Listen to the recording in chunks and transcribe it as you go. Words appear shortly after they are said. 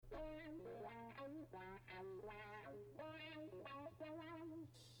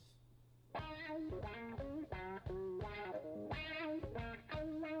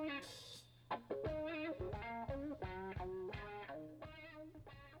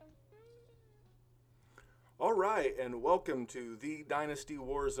All right, and welcome to the Dynasty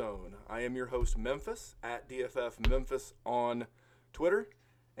Warzone. I am your host, Memphis, at DFF Memphis on Twitter.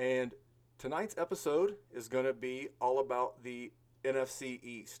 And tonight's episode is going to be all about the NFC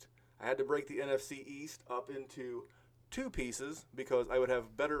East. I had to break the NFC East up into two pieces because I would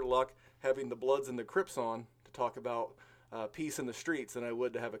have better luck having the Bloods and the Crips on to talk about peace in the streets than I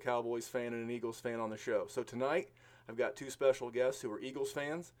would to have a Cowboys fan and an Eagles fan on the show. So tonight, I've got two special guests who are Eagles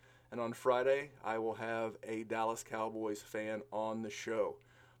fans. And on Friday, I will have a Dallas Cowboys fan on the show.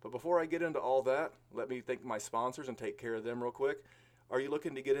 But before I get into all that, let me thank my sponsors and take care of them real quick. Are you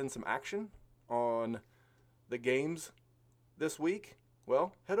looking to get in some action on the games this week?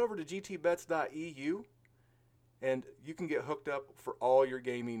 Well, head over to gtbets.eu and you can get hooked up for all your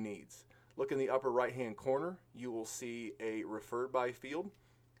gaming needs. Look in the upper right-hand corner. You will see a referred by field.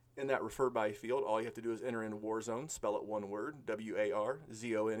 In that referred by field, all you have to do is enter in Warzone, spell it one word,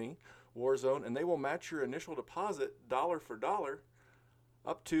 W-A-R-Z-O-N-E, Warzone, and they will match your initial deposit dollar for dollar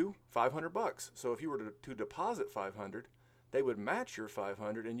up to $500. So if you were to deposit $500, they would match your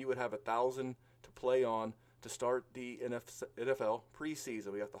 $500, and you would have $1,000 to play on to start the NFL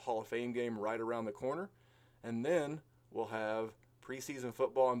preseason. We got the Hall of Fame game right around the corner, and then we'll have preseason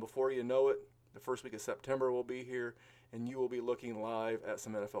football, and before you know it, the first week of September will be here, and you will be looking live at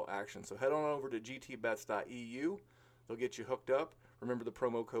some NFL action. So head on over to gtbets.eu. They'll get you hooked up. Remember the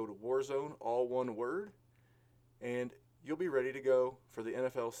promo code WARZONE, all one word, and you'll be ready to go for the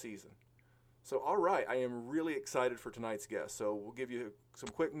NFL season. So, all right, I am really excited for tonight's guest. So we'll give you some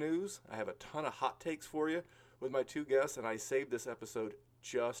quick news. I have a ton of hot takes for you with my two guests, and I saved this episode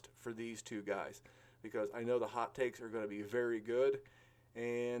just for these two guys because I know the hot takes are going to be very good,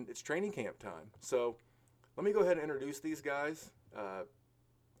 and it's training camp time. So let me go ahead and introduce these guys.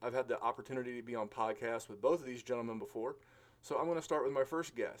 I've had the opportunity to be on podcasts with both of these gentlemen before. So I'm going to start with my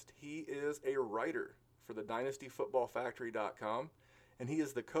first guest. He is a writer for the DynastyFootballFactory.com, and he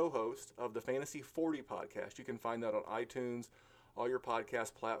is the co-host of the Fantasy 40 podcast. You can find that on iTunes, all your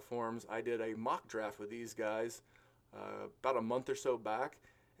podcast platforms. I did a mock draft with these guys about a month or so back,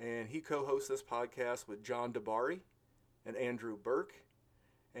 and he co-hosts this podcast with John DeBari and Andrew Burke.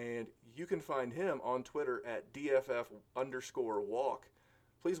 And you can find him on Twitter at DFF_walk.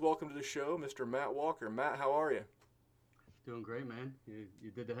 Please welcome to the show, Mr. Matt Walker. Matt, how are you? Doing great, man.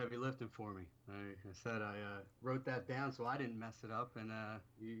 You did the heavy lifting for me. I said I wrote that down so I didn't mess it up, and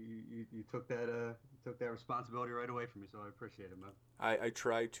you took that responsibility right away from me, so I appreciate it, man. I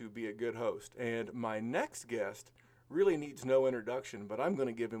try to be a good host. And my next guest really needs no introduction, but I'm going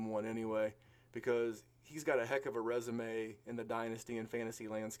to give him one anyway because he's got a heck of a resume in the Dynasty and fantasy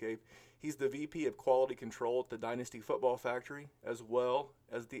landscape. He's the VP of Quality Control at the Dynasty Football Factory, as well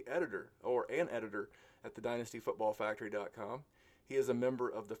as the editor at the DynastyFootballFactory.com. He is a member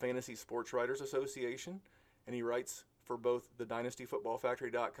of the Fantasy Sports Writers Association, and he writes for both the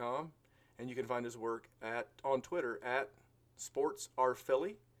DynastyFootballFactory.com, and you can find his work on Twitter at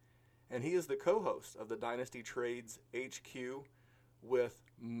SportsRPhilly, and he is the co-host of the Dynasty Trades HQ with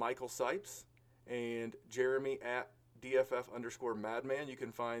Michael Sipes and Jeremy at DFF_Madman. You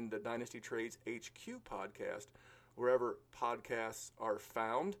can find the Dynasty Trades HQ podcast wherever podcasts are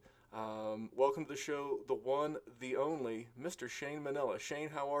found. Welcome to the show, the one, the only, Mr. Shane Manella. Shane,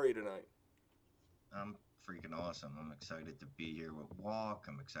 how are you tonight? I'm freaking awesome. I'm excited to be here with Walk.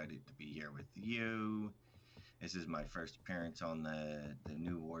 I'm excited to be here with you. This is my first appearance on the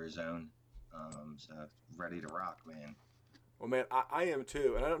new Warzone. So ready to rock, man. Well, man, I am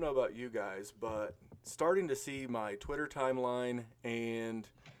too, and I don't know about you guys, but starting to see my Twitter timeline and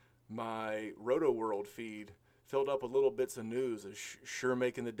my Roto World feed filled up with little bits of news is sure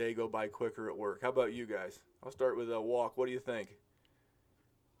making the day go by quicker at work. How about you guys? I'll start with Walk. What do you think?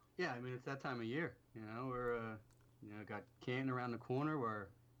 Yeah, I mean, it's that time of year. We're got Canton around the corner where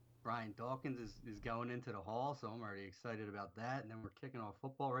Brian Dawkins is going into the Hall, so I'm already excited about that. And then we're kicking off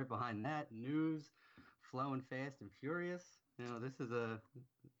football right behind that. News flowing fast and furious. This is a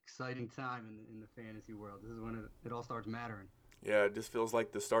exciting time in the fantasy world. This is when it all starts mattering. Yeah, it just feels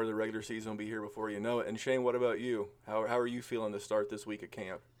like the start of the regular season will be here before you know it. And Shane, what about you? How are you feeling to start this week at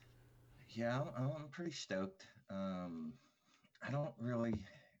camp? Yeah, I'm pretty stoked. I don't really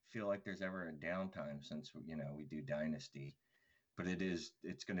feel like there's ever a downtime since we do Dynasty, but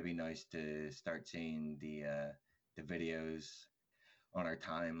it's going to be nice to start seeing the videos on our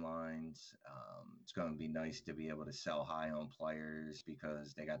timelines. It's going to be nice to be able to sell high on players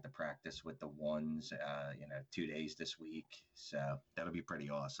because they got to practice with the ones, 2 days this week. So that'll be pretty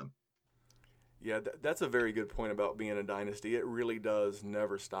awesome. Yeah, that's a very good point about being a dynasty. It really does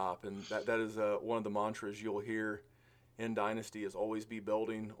never stop, and that is one of the mantras you'll hear in dynasty is always be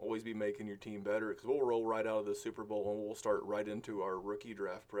building, always be making your team better. Because we'll roll right out of the Super Bowl and we'll start right into our rookie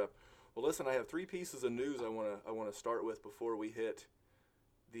draft prep. Well, listen, I have three pieces of news I want to start with before we hit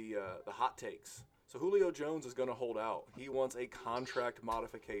the hot takes. So Julio Jones is going to hold out. He wants a contract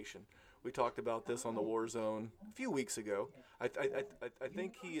modification. We talked about this on the War Zone a few weeks ago. I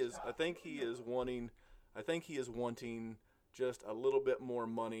think he is wanting just a little bit more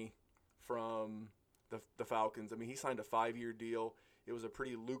money from the Falcons. I mean, he signed a 5-year deal. It was a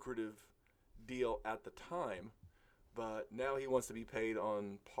pretty lucrative deal at the time, but now he wants to be paid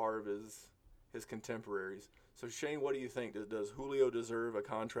on par of his contemporaries. So Shane, what do you think? Does Julio deserve a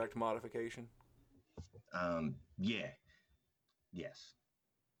contract modification? Yeah, yes.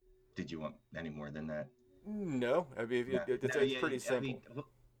 Did you want any more than that? No, I mean No, it's no, yeah. pretty I simple. mean,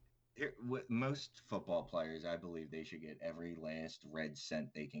 here, most football players, I believe they should get every last red cent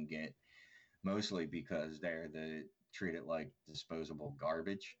they can get, mostly because they're treated like disposable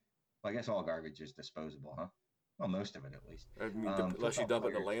garbage. Well, I guess all garbage is disposable, huh? Well, most of it at least. I mean, unless you Football dump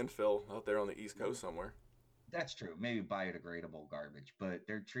it in a players, landfill out there on the East Coast somewhere. that's true. Maybe biodegradable garbage, but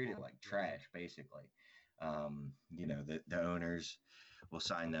they're treated like trash, basically. The owners will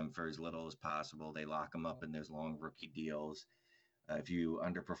sign them for as little as possible. They lock them up in those long rookie deals. If you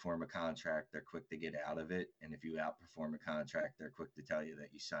underperform a contract, they're quick to get out of it. And if you outperform a contract, they're quick to tell you that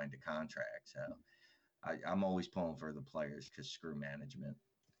you signed a contract. So I'm always pulling for the players because screw management.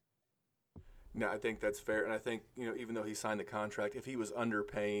 No, I think that's fair, and I think even though he signed the contract, if he was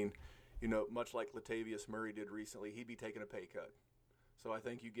underpaying, much like Latavius Murray did recently, he'd be taking a pay cut. So I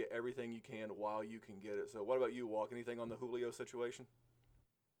think you get everything you can while you can get it. So what about you, Walk? Anything on the Julio situation?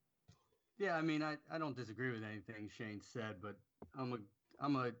 Yeah, I mean, I don't disagree with anything Shane said, but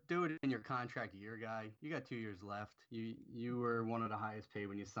I'm a do it in your contract year guy. You got 2 years left. You were one of the highest paid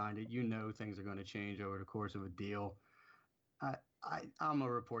when you signed it. You know things are going to change over the course of a deal. I'm a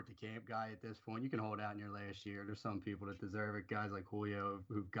report to camp guy at this point. You can hold out in your last year. There's some people that deserve it. Guys like Julio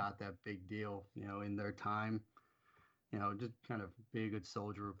who've got that big deal, in their time. Just kind of be a good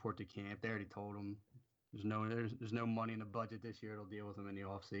soldier. Report to camp. They already told him there's no money in the budget this year. It'll deal with him in the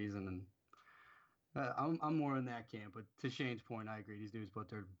off season, and I'm more in that camp. But to Shane's point, I agree. These dudes put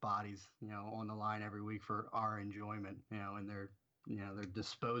their bodies, on the line every week for our enjoyment, and they're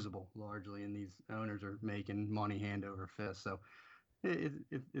disposable largely, and these owners are making money hand over fist. So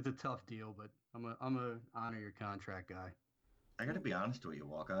it's a tough deal, but I'm a honor your contract guy. I got to be honest with you,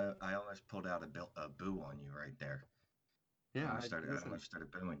 Walk. I almost pulled out a boo on you right there. Yeah, I almost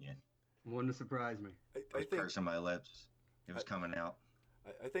started booing you. Wouldn't surprise me. I was pursing my lips. It was coming out.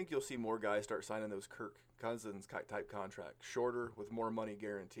 I think you'll see more guys start signing those Kirk Cousins type contracts, shorter with more money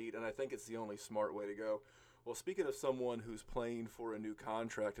guaranteed, and I think it's the only smart way to go. Well, speaking of someone who's playing for a new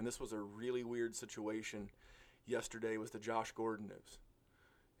contract, and this was a really weird situation yesterday, was the Josh Gordon news.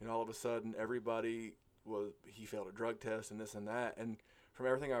 And all of a sudden, he failed a drug test and this and that. And from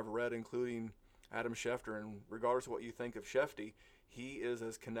everything I've read, including Adam Schefter, and regardless of what you think of Shefty, he is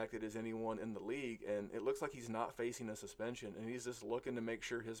as connected as anyone in the league, and it looks like he's not facing a suspension, and he's just looking to make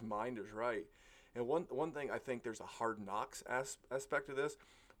sure his mind is right. And one thing, I think there's a hard knocks aspect of this,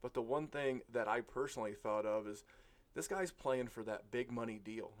 but the one thing that I personally thought of is this guy's playing for that big money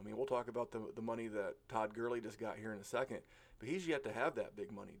deal. I mean, we'll talk about the money that Todd Gurley just got here in a second, but he's yet to have that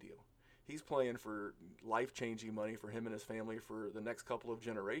big money deal. He's playing for life-changing money for him and his family for the next couple of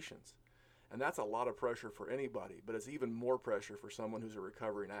generations. And that's a lot of pressure for anybody, but it's even more pressure for someone who's a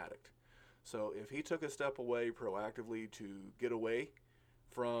recovering addict. So if he took a step away proactively to get away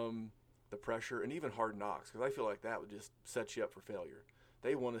from the pressure and even hard knocks, because I feel like that would just set you up for failure.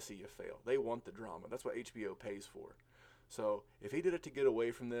 They want to see you fail. They want the drama. That's what HBO pays for. So if he did it to get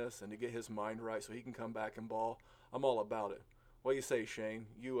away from this and to get his mind right so he can come back and ball, I'm all about it. What do you say, Shane?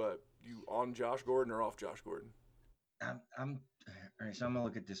 You on Josh Gordon or off Josh Gordon? I'm all right. So I'm gonna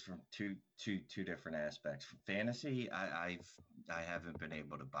look at this from two different aspects. For fantasy, I haven't been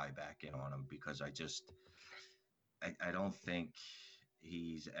able to buy back in on him because I don't think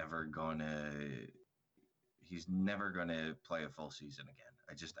he's never gonna play a full season again.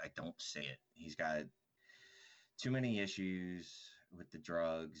 I don't see it. He's got too many issues with the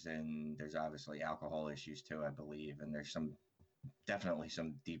drugs, and there's obviously alcohol issues too, I believe, and there's definitely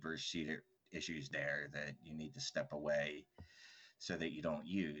some deeper seated issues there that you need to step away so that you don't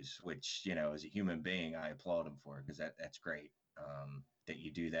use, which, as a human being, I applaud him for, because that's great, that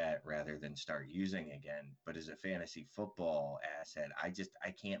you do that rather than start using again. But as a fantasy football asset, I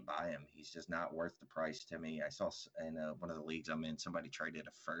can't buy him. He's just not worth the price to me. I saw in one of the leagues I'm in, somebody traded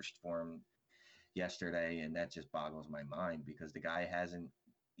a first for him yesterday, and that just boggles my mind because the guy hasn't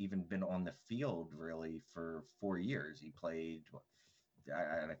even been on the field really for 4 years. He played,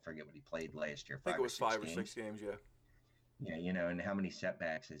 I forget what he played last year, I think five it or was six 5 or 6 games, yeah. Yeah, and how many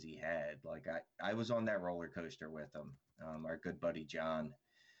setbacks has he had? Like I was on that roller coaster with him. Our good buddy John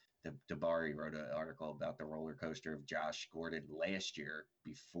DeBari wrote an article about the roller coaster of Josh Gordon last year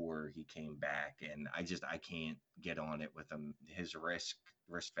before he came back, and I can't get on it with him. His risk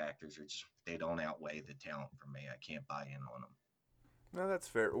factors are just they don't outweigh the talent for me. I can't buy in on him. No, that's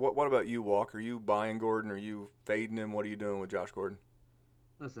fair. What about you, Walker? Are you buying Gordon? Are you fading him? What are you doing with Josh Gordon?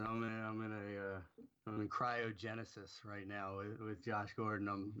 Listen, I'm in cryogenesis right now with Josh Gordon.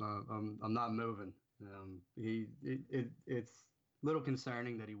 I'm not moving. It's a little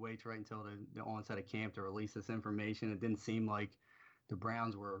concerning that he waits right until the onset of camp to release this information. It didn't seem like the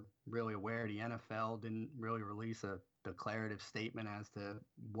Browns were really aware. The NFL didn't really release a declarative statement as to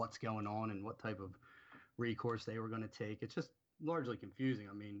what's going on and what type of recourse they were going to take. It's just largely confusing.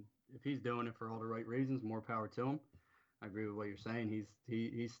 I mean, if he's doing it for all the right reasons, more power to him. I agree with what you're saying.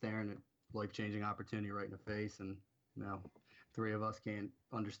 He's staring at life-changing opportunity right in the face, and three of us can't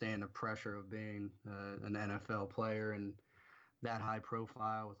understand the pressure of being an NFL player and that high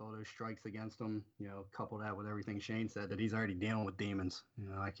profile with all those strikes against him. Couple that with everything Shane said, that he's already dealing with demons.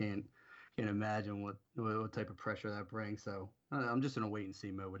 I can't imagine what type of pressure that brings. So I'm just in a wait and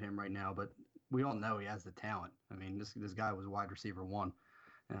see mode with him right now. But we all know he has the talent. I mean, this guy was wide receiver one.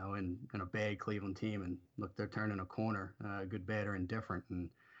 In a bad Cleveland team, and look, they're turning a corner, good, bad, or indifferent, and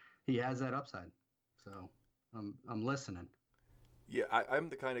he has that upside. So I'm listening. Yeah, I'm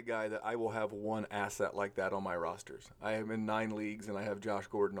the kind of guy that I will have one asset like that on my rosters. I am in 9 leagues, and I have Josh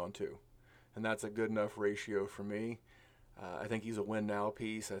Gordon on 2, and that's a good enough ratio for me. I think he's a win-now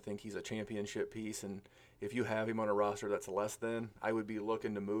piece. I think he's a championship piece, and if you have him on a roster that's less than, I would be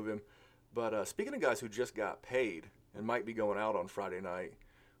looking to move him. But speaking of guys who just got paid and might be going out on Friday night,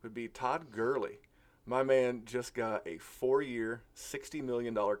 would be Todd Gurley. My man just got a 4-year, $60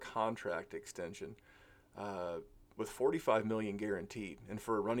 million contract extension with $45 million guaranteed. And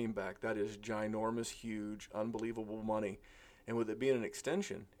for a running back, that is ginormous, huge, unbelievable money. And with it being an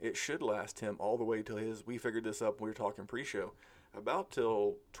extension, it should last him all the way till we figured this up when we were talking pre-show, about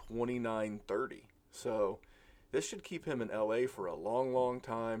till 29-30. So this should keep him in LA for a long, long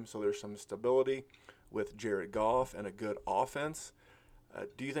time. So there's some stability with Jared Goff and a good offense.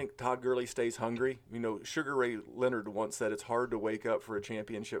 Do you think Todd Gurley stays hungry? Sugar Ray Leonard once said it's hard to wake up for a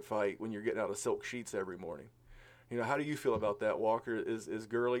championship fight when you're getting out of silk sheets every morning. How do you feel about that, Walker? Is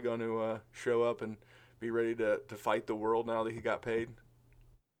Gurley going to show up and be ready to fight the world now that he got paid?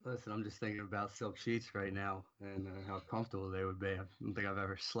 Listen, I'm just thinking about silk sheets right now and how comfortable they would be. I don't think I've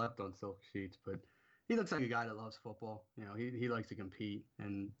ever slept on silk sheets, but he looks like a guy that loves football. He likes to compete,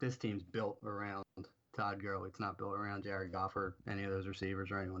 and this team's built around Todd Gurley. It's not built around Jared Goff or any of those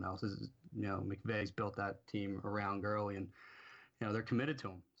receivers or anyone else. McVay's built that team around Gurley, and they're committed to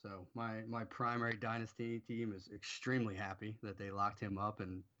him. So my primary dynasty team is extremely happy that they locked him up,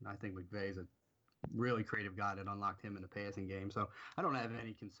 and I think McVay's a really creative guy that unlocked him in the passing game. So I don't have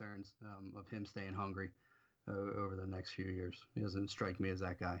any concerns of him staying hungry over the next few years. He doesn't strike me as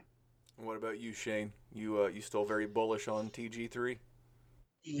that guy. What about you, Shane? You still very bullish on TG3?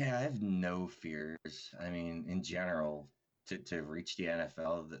 Yeah, I have no fears. I mean, in general, to reach the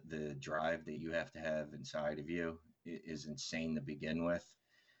NFL, the drive that you have to have inside of you is insane to begin with.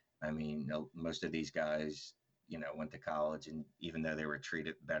 I mean, most of these guys, went to college, and even though they were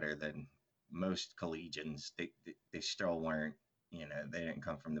treated better than most collegians, they still weren't, they didn't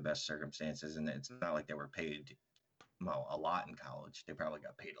come from the best circumstances, and it's not like they were paid, a lot in college. They probably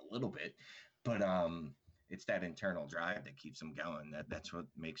got paid a little bit, but it's that internal drive that keeps them going. That's what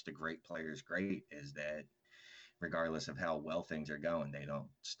makes the great players great, is that regardless of how well things are going, they don't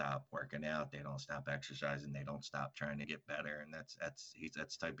stop working out, they don't stop exercising, they don't stop trying to get better. And that's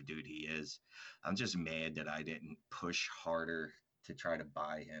the type of dude he is. I'm just mad that I didn't push harder to try to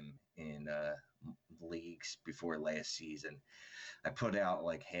buy him in leagues before last season. I put out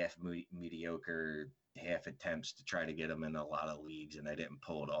like half mediocre, half attempts to try to get him in a lot of leagues, and I didn't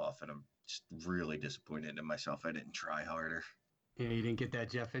pull it off. And I'm just really disappointed in myself. I didn't try harder. Yeah, you didn't get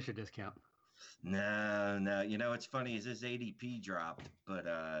that Jeff Fisher discount. No. What's funny is his ADP dropped, but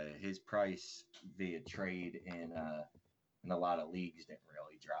his price via trade in a lot of leagues didn't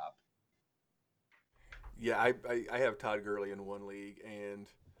really drop. Yeah, I have Todd Gurley in one league, and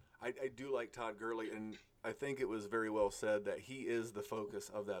I do like Todd Gurley, and I think it was very well said that he is the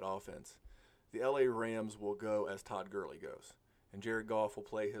focus of that offense. The LA Rams will go as Todd Gurley goes, and Jared Goff will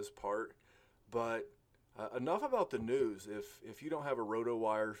play his part, but Enough about the news. If you don't have a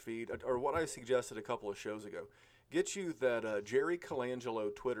RotoWire feed, or what I suggested a couple of shows ago, get you that Jerry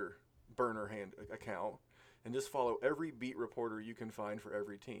Colangelo Twitter burner hand account and just follow every beat reporter you can find for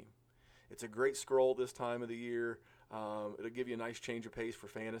every team. It's a great scroll this time of the year. It'll give you a nice change of pace for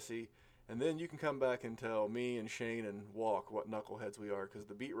fantasy. And then you can come back and tell me and Shane and Walk what knuckleheads we are, because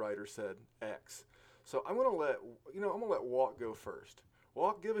the beat writer said X. So I'm gonna let Walk go first.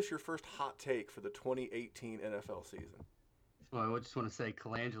 Walk, give us your first hot take for the 2018 NFL season. Well, I just want to say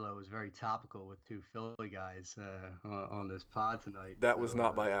Colangelo was very topical with two Philly guys on this pod tonight. That was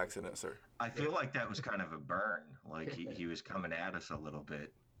not by accident, sir. I feel like that was kind of a burn. Like he was coming at us a little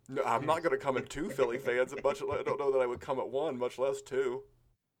bit. No, I'm not going to come at two Philly fans. I don't know that I would come at one, much less two.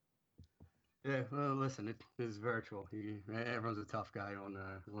 Yeah, well, listen, it is virtual. Everyone's a tough guy on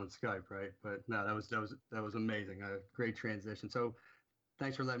Skype, right? But no, that was amazing. Great transition. So,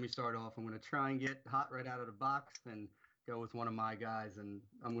 thanks for letting me start off. I'm going to try and get hot right out of the box and go with one of my guys, and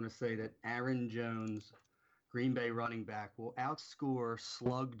I'm going to say that Aaron Jones, Green Bay running back, will outscore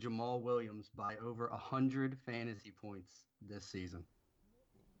slug Jamal Williams by over 100 fantasy points this season.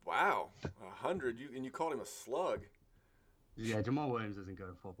 Wow, 100! You called him a slug. Yeah, Jamal Williams isn't good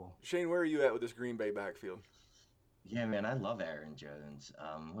at football. Shane, where are you at with this Green Bay backfield? Yeah, man, I love Aaron Jones.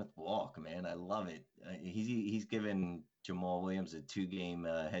 With Walk, man, I love it. He's given Jamal Williams a 2-game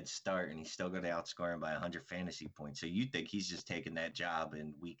head start, and he's still going to outscore him by 100 fantasy points. So you think he's just taking that job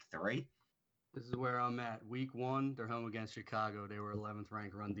in week 3? This is where I'm at. Week 1, they're home against Chicago. They were 11th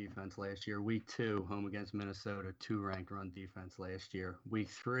ranked run defense last year. Week 2, home against Minnesota, 2 ranked run defense last year. Week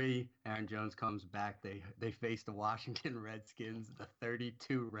 3, Aaron Jones comes back. They faced the Washington Redskins, the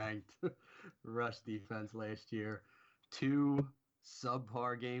 32 ranked rush defense last year. 2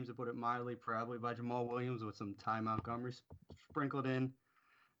 subpar games, to put it mildly, probably by Jamal Williams with some Ty Montgomery sprinkled in.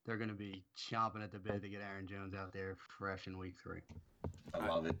 They're going to be chomping at the bit to get Aaron Jones out there fresh in week 3. I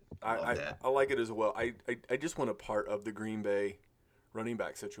love it. I like it as well. I just want a part of the Green Bay running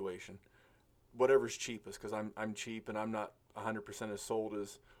back situation. Whatever's cheapest, because I'm cheap and I'm not 100% as sold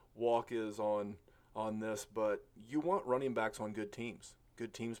as Walk is on this. But you want running backs on good teams.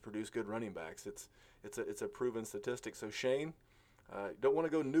 Good teams produce good running backs. It's a proven statistic. So Shane, don't want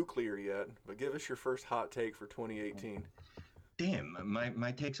to go nuclear yet, but give us your first hot take for 2018. Damn,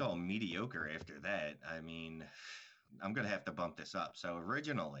 my take's all mediocre after that. I mean, I'm going to have to bump this up. So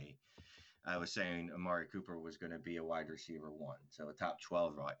originally, I was saying Amari Cooper was going to be a wide receiver 1, so a top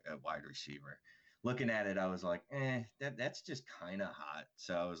 12 wide receiver. Looking at it, I was like, that's just kind of hot.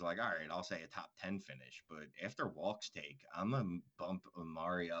 So I was like, all right, I'll say a top 10 finish. But after Walk's take, I'm going to bump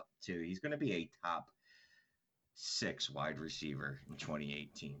Amari up to, he's going to be a top 6 wide receiver in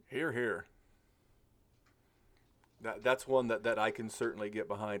 2018. Hear, hear. That's one that I can certainly get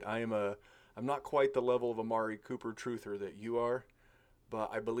behind. I'm not quite the level of Amari Cooper truther that you are, but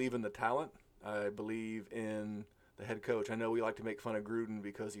I believe in the talent. I believe in the head coach. I know we like to make fun of Gruden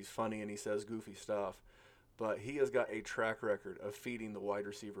because he's funny and he says goofy stuff, but he has got a track record of feeding the wide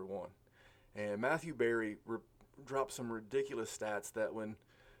receiver 1. And Matthew Berry dropped some ridiculous stats that when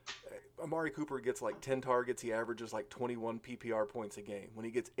Amari Cooper gets like 10 targets, he averages like 21 PPR points a game. When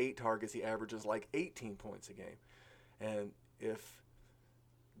he gets 8 targets, he averages like 18 points a game. And if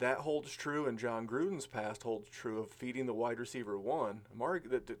that holds true, and John Gruden's past holds true of feeding the wide receiver 1, Amari,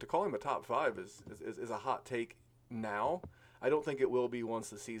 to call him a top 5 is a hot take now. I don't think it will be once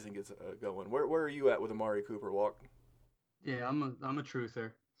the season gets going. Where are you at with Amari Cooper, Walk? Yeah, I'm a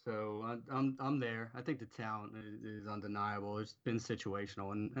truther, so I'm there. I think the talent is undeniable. It's been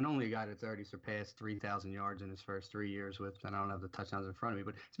situational, and only a guy that's already surpassed 3,000 yards in his first 3 years with, and I don't have the touchdowns in front of me,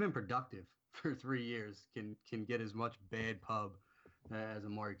 but it's been productive for 3 years. Can get as much bad pub as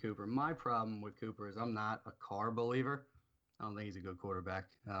Amari Cooper. My problem with Cooper is I'm not a Carr believer. I don't think he's a good quarterback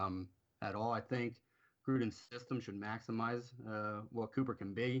at all. I think Gruden's system should maximize what Cooper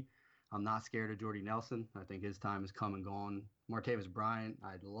can be. I'm not scared of Jordy Nelson. I think his time has come and gone. Martavis Bryant,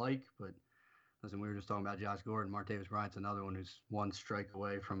 I'd like, but listen, we were just talking about Josh Gordon. Martavis Bryant's another one who's 1 strike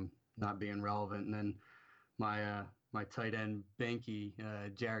away from not being relevant. And then my tight end, Banky,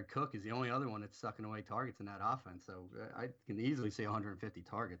 Jared Cook, is the only other one that's sucking away targets in that offense. So I can easily see 150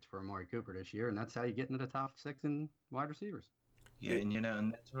 targets for Amari Cooper this year, and that's how you get into the top 6 in wide receivers. Yeah,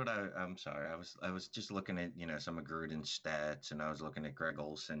 and that's what I'm sorry. I was just looking at, some of Gruden's stats, and I was looking at Greg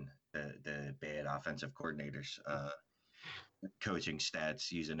Olson, the bad offensive coordinators coaching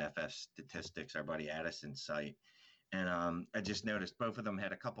stats using FF statistics, our buddy Addison's site. And I just noticed both of them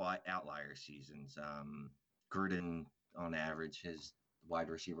had a couple outlier seasons. Gruden, on average, his wide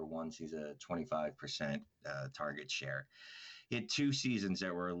receiver 1 sees a 25% target share. He had 2 seasons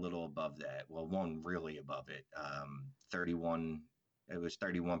that were a little above that. Well, one really above it. 31. It was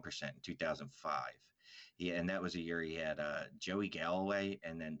 31% in 2005. Yeah, and that was a year he had Joey Galloway,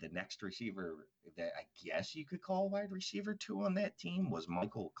 and then the next receiver that I guess you could call wide receiver two on that team was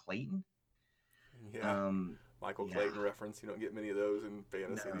Michael Clayton. Yeah. Michael Yeah. Clayton reference. You don't get many of those in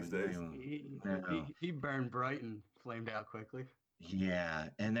fantasy these days. He burned bright and flamed out quickly. Yeah,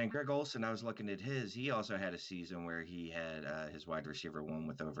 and then Greg Olson, I was looking at his. He also had a season where he had his wide receiver one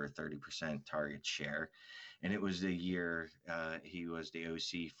with over 30% target share, and it was the year he was the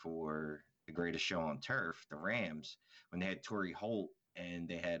OC for the Greatest Show on Turf, the Rams, when they had Torrey Holt and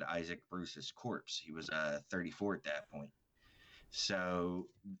they had Isaac Bruce's corpse. He was 34 at that point. So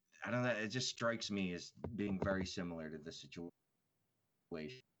I don't know. It just strikes me as being very similar to the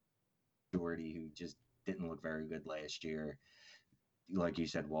situation. Jordy, who just didn't look very good last year. Like you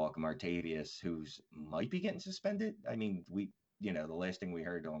said, Walk Martavius, who's might be getting suspended. I mean, the last thing we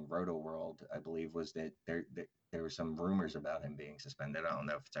heard on Roto World, I believe, was that there were some rumors about him being suspended. I don't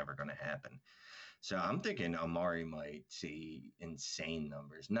know if it's ever going to happen. So I'm thinking Amari might see insane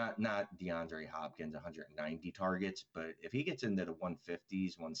numbers. Not DeAndre Hopkins 190 targets, but if he gets into the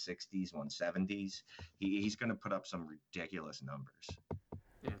 150s, 160s, 170s, he's going to put up some ridiculous numbers.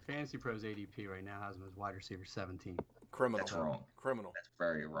 Yeah, Fantasy Pros ADP right now has him as wide receiver 17. Criminal. That's wrong. Criminal. That's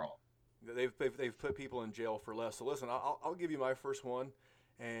very wrong. They've put people in jail for less. So listen, I'll give you my first one,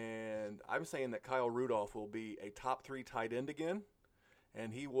 and I'm saying that Kyle Rudolph will be a top 3 tight end again,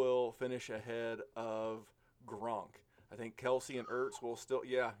 and he will finish ahead of Gronk. I think Kelsey and Ertz will still.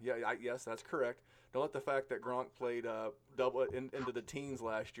 Yes, that's correct. Don't let the fact that Gronk played double into the teens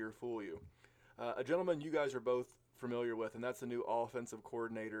last year fool you. A gentleman you guys are both familiar with, and that's the new offensive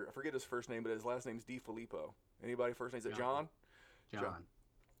coordinator. I forget his first name, but his last name's DeFilippo. Anybody first name? Is it John? John.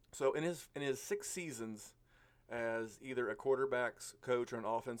 So in his 6 seasons as either a quarterback's coach or an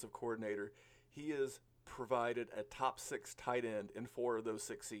offensive coordinator, he has provided a top 6 tight end in 4 of those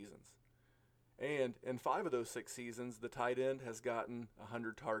 6 seasons. And in 5 of those 6 seasons, the tight end has gotten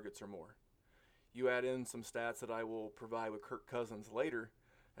 100 targets or more. You add in some stats that I will provide with Kirk Cousins later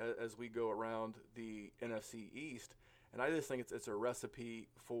as we go around the NFC East, and I just think it's a recipe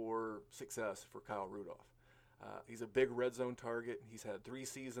for success for Kyle Rudolph. He's a big red zone target. He's had 3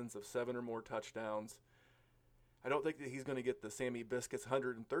 seasons of 7 or more touchdowns. I don't think that he's going to get the Sammy Biscuits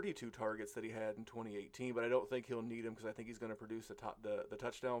 132 targets that he had in 2018, but I don't think he'll need them because I think he's going to produce the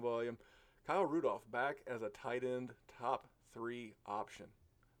touchdown volume. Kyle Rudolph back as a tight end top 3 option.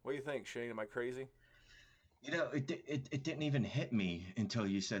 What do you think, Shane? Am I crazy? It didn't even hit me until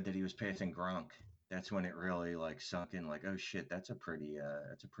you said that he was passing Gronk. That's when it really sunk in. Like, oh shit, that's a pretty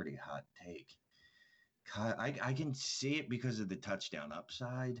hot take. I can see it because of the touchdown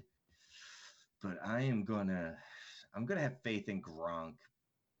upside, but I'm gonna have faith in Gronk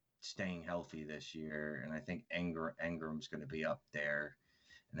staying healthy this year, and I think Ingram's gonna be up there,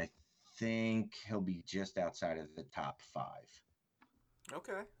 and I think he'll be just outside of the top 5.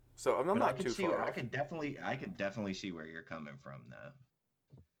 Okay. So I'm not too far. I could definitely see where you're coming from, though.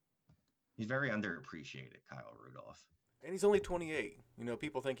 He's very underappreciated, Kyle Rudolph. And he's only 28.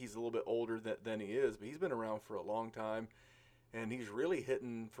 People think he's a little bit older than he is, but he's been around for a long time, and he's really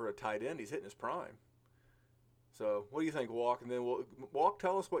hitting for a tight end. He's hitting his prime. So what do you think, Walk? And then Walk,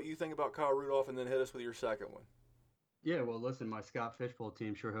 tell us what you think about Kyle Rudolph, and then hit us with your second one. Yeah, well, listen, my Scott Fishbowl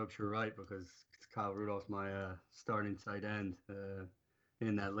team sure hopes you're right because Kyle Rudolph's my starting tight end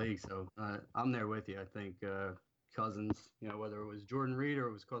in that league. So I'm there with you. I think Cousins, whether it was Jordan Reed or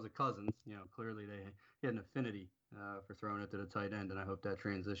it was because of Cousins, clearly he had an affinity for throwing it to the tight end, and I hope that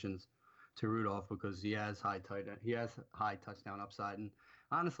transitions to Rudolph because he has high touchdown upside. And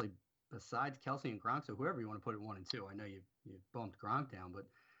honestly, besides Kelsey and Gronk, so whoever you want to put at 1 and 2, I know you bumped Gronk down, but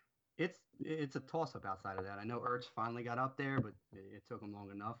it's a toss-up outside of that. I know Ertz finally got up there, but it took him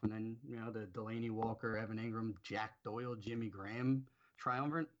long enough. And then, the Delaney Walker, Evan Ingram, Jack Doyle, Jimmy Graham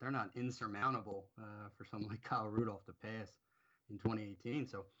triumvirate, they're not insurmountable for someone like Kyle Rudolph to pass in 2018.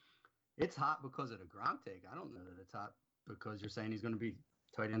 So it's hot because of the Gronk take. I don't know that it's hot because you're saying he's going to be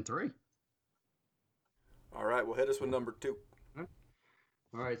tight end 3. All right, well, hit us with number 2.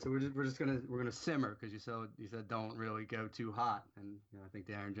 All right, so we're gonna simmer because you said don't really go too hot, and I think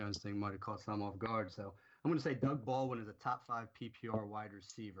the Aaron Jones thing might have caught some off guard. So I'm gonna say Doug Baldwin is a top 5 PPR wide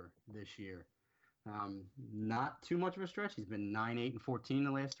receiver this year. Not too much of a stretch. He's been 9, 8, and 14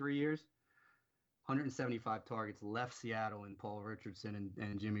 the last 3 years. 175 targets, left Seattle in Paul Richardson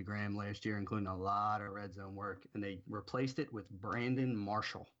and Jimmy Graham last year, including a lot of red zone work, and they replaced it with Brandon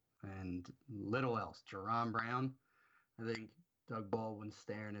Marshall and little else. Jerron Brown, I think. Doug Baldwin's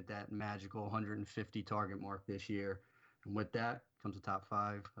staring at that magical 150 target mark this year. And with that comes a top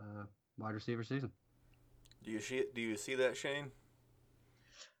 5 wide receiver season. Do you see that, Shane?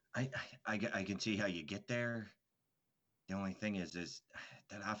 I can see how you get there. The only thing is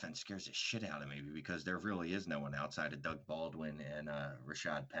that offense scares the shit out of me because there really is no one outside of Doug Baldwin and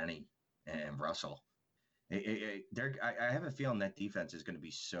Rashad Penny and Russell. I have a feeling that defense is going to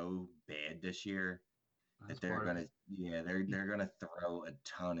be so bad this year that they're going to throw a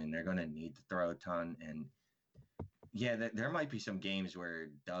ton, and they're going to need to throw a ton. And yeah, there might be some games where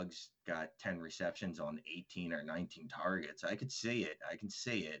Doug's got 10 receptions on 18 or 19 targets. I could see it. I can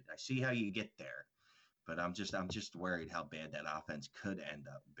see it. I see how you get there, but I'm just worried how bad that offense could end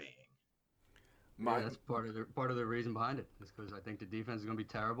up being. That's part of the reason behind it. Is because I think the defense is going to be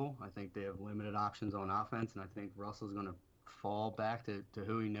terrible. I think they have limited options on offense, and I think Russell's going to fall back to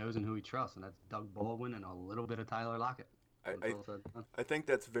who he knows and who he trusts, and that's Doug Baldwin and a little bit of Tyler Lockett. I think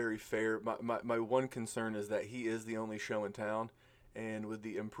that's very fair. My one concern is that he is the only show in town, and with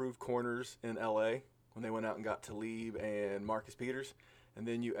the improved corners in L.A., when they went out and got Talib and Marcus Peters, and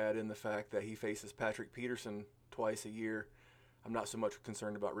then you add in the fact that he faces Patrick Peterson twice a year, I'm not so much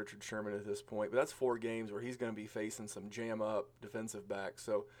concerned about Richard Sherman at this point. But that's 4 games where he's going to be facing some jam-up defensive backs.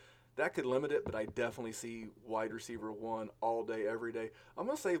 So that could limit it, but I definitely see wide receiver 1 all day, every day. I'm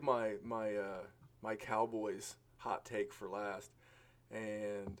going to save my Cowboys hot take for last.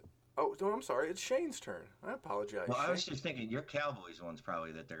 And I'm sorry, it's Shane's turn. I apologize. Well, Shane. I was just thinking your Cowboys one's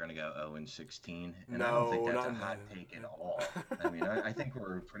probably that they're going to go 0-16, and I don't think that's a hot take at all. I mean, I think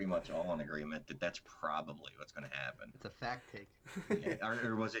we're pretty much all in agreement that that's probably what's going to happen. It's a fact take. Yeah.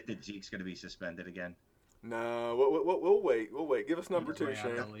 Or was it that Zeke's going to be suspended again? No, we'll wait. We'll wait. Give us number 2,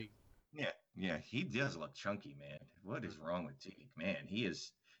 Shane. Yeah, he does look chunky, man. What is wrong with Zeke, man?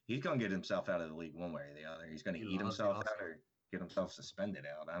 He's going to get himself out of the league one way or the other. He's going to eat himself out or get himself suspended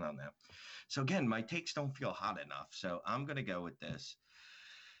out. I don't know. So again, my takes don't feel hot enough. So I'm going to go with this.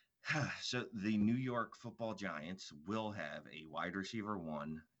 So the New York Football Giants will have a wide receiver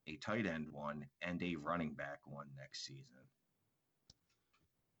 1, a tight end 1, and a running back 1 next season.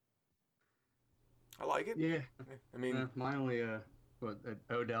 I like it. Yeah. I mean, my only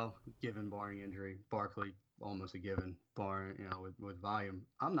Odell given barring injury, Barkley almost a given barring with volume.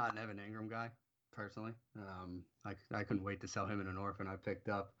 I'm not an Evan Ingram guy personally. I couldn't wait to sell him in an orphan I picked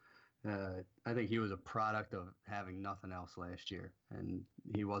up. I think he was a product of having nothing else last year, and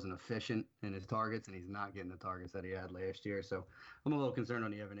he wasn't efficient in his targets, and he's not getting the targets that he had last year. So I'm a little concerned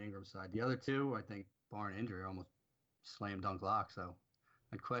on the Evan Ingram side. The other two, I think, barring injury, are almost slam dunk lock. So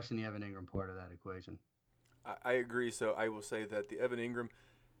I'd question the Evan Ingram part of that equation. I agree. So I will say that the Evan Ingram,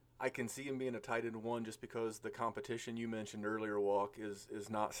 I can see him being a tight end 1 just because the competition you mentioned earlier, Walk,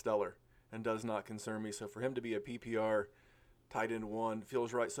 is not stellar and does not concern me. So for him to be a PPR tight end 1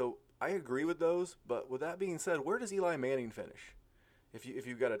 feels right. So I agree with those. But with that being said, where does Eli Manning finish? If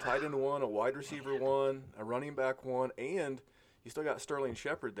you've got a tight end 1, a wide receiver 1, a running back 1, and you still got Sterling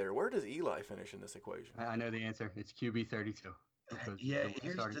Shepard there, where does Eli finish in this equation? I know the answer. It's QB 32. Yeah,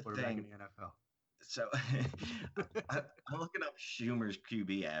 here's the thing. In the NFL. So I'm looking up Schumer's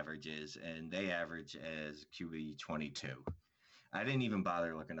QB averages, and they average as QB 22. I didn't even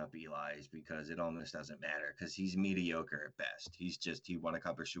bother looking up Eli's because it almost doesn't matter because he's mediocre at best. He won a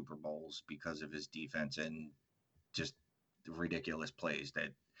couple of Super Bowls because of his defense and just ridiculous plays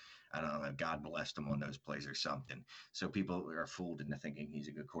that, I don't know, God blessed him on those plays or something. So people are fooled into thinking he's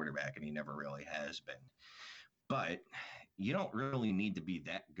a good quarterback, and he never really has been. But you don't really need to be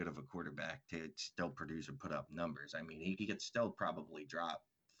that good of a quarterback to still produce and put up numbers. I mean, he could still probably drop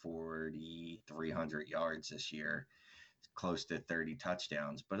 4,300 yards this year, close to 30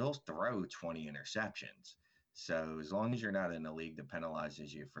 touchdowns, but he'll throw 20 interceptions. So as long as you're not in a league that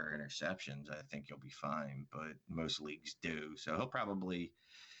penalizes you for interceptions, I think you'll be fine. But most leagues do. So he'll probably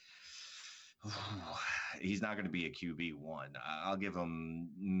he's not going to be a QB1. I'll give him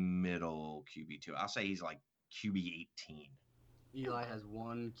middle QB2. I'll say he's like QB 18. Eli has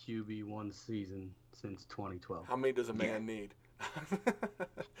one QB1 season since 2012. How many does a man need?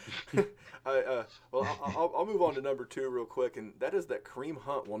 I'll move on to number 2 real quick, and that is that Kareem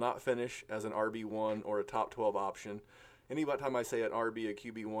Hunt will not finish as an RB1 or a top 12 option. Any time I say an RB, a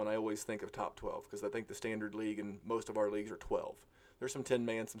QB1, I always think of top 12 because I think the standard league and most of our leagues are 12. There's some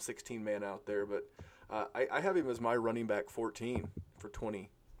 10-man, some 16-man out there, but I have him as my running back 14 for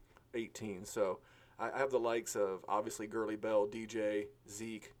 2018. So I have the likes of, obviously, Gurley Bell, DJ,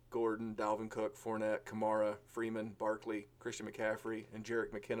 Zeke, Gordon, Dalvin Cook, Fournette, Kamara, Freeman, Barkley, Christian McCaffrey, and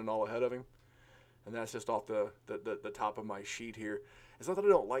Jerick McKinnon all ahead of him. and that's just off the top of my sheet here. It's not that I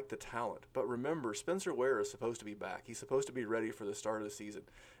don't like the talent, but remember, Spencer Ware is supposed to be back. He's supposed to be ready for the start of the season.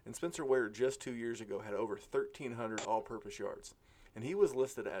 And Spencer Ware just 2 years ago had over 1,300 all-purpose yards. And he was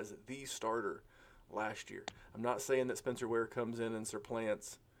listed as the starter last year. I'm not saying that Spencer Ware comes in and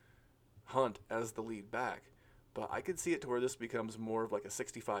supplants Hunt as the lead back, but I could see it to where this becomes more of like a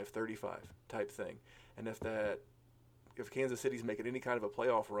 65-35 type thing. And if Kansas City's making any kind of a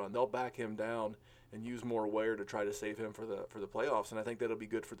playoff run, they'll back him down and use more Ware to try to save him for the playoffs. And I think that'll be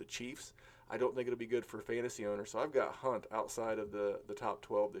good for the Chiefs. I don't think it'll be good for fantasy owners. So I've got Hunt outside of the top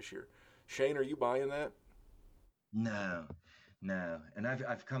 12 this year. Shane, are you buying that? No, no, and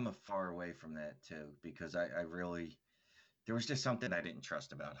I've come a far away from that too, because I really, there was just something I didn't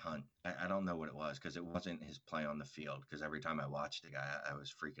trust about Hunt. I don't know what it was, because it wasn't his play on the field, because every time I watched the guy, I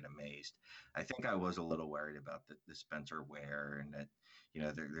was freaking amazed. I think I was a little worried about the Spencer Ware, and that,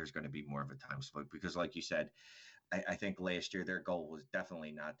 there's going to be more of a time split, because like you said, I think last year their goal was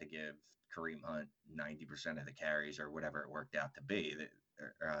definitely not to give Kareem Hunt 90% of the carries or whatever it worked out to be.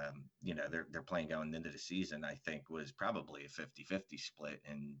 Their plan going into the season, I think, was probably a 50-50 split,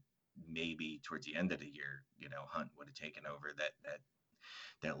 and maybe towards the end of the year, Hunt would have taken over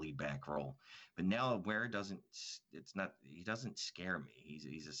that lead back role. But now Ware he doesn't scare me.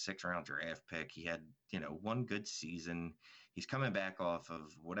 He's a 6th-round draft pick. He had, one good season. He's coming back off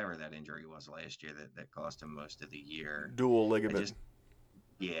of whatever that injury was last year that cost him most of the year. Dual ligament.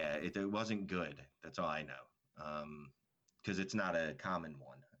 It wasn't good. That's all I know. Because it's not a common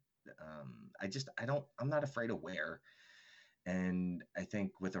one. I'm not afraid of Ware. And I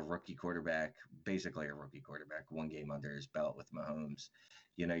think with basically a rookie quarterback, one game under his belt with Mahomes,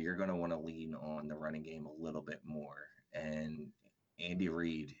 you're going to want to lean on the running game a little bit more. And Andy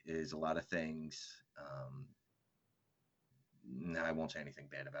Reid is a lot of things. No, I won't say anything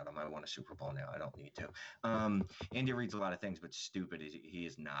bad about him. I won a Super Bowl now. I don't need to. Andy Reid's a lot of things, but stupid he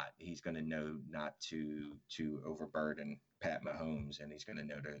is not. He's going to know not to overburden Pat Mahomes, and he's going to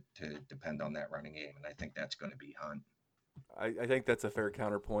know to depend on that running game. And I think that's going to be Hunt. I think that's a fair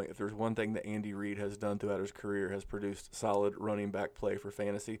counterpoint. If there's one thing that Andy Reid has done throughout his career, has produced solid running back play for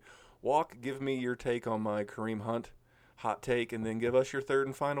fantasy. Walk, give me your take on my Kareem Hunt hot take, and then give us your third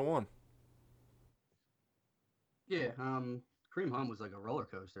and final one. Yeah, Kareem Hunt was like a roller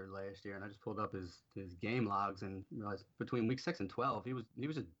coaster last year, and I just pulled up his game logs and realized between week 6 and 12, he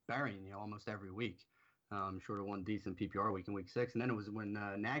was just burying almost every week. Short of one decent PPR week in week 6, and then it was when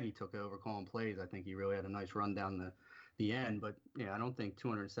Nagy took over calling plays. I think he really had a nice run down the end, but I don't think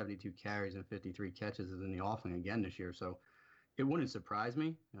 272 carries and 53 catches is in the offing again this year, so it wouldn't surprise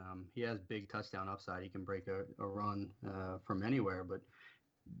me. He has big touchdown upside. He can break a run from anywhere, but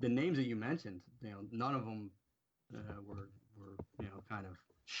the names that you mentioned, none of them were kind of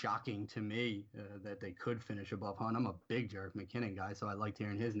shocking to me that they could finish above Hunt. I'm a big Jerick McKinnon guy, so I liked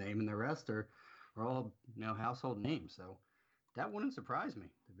hearing his name, and the rest are all household names. So that wouldn't surprise me,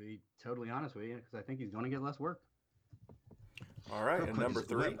 to be totally honest with you, because I think he's going to get less work. All right, and number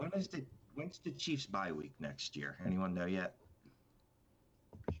 3. When's the Chiefs bye week next year? Anyone know yet?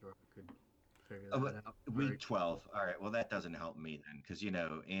 Sure, could figure that out. Week 12. All right, well, that doesn't help me then, because,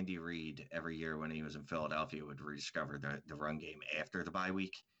 Andy Reid, every year when he was in Philadelphia, would rediscover the run game after the bye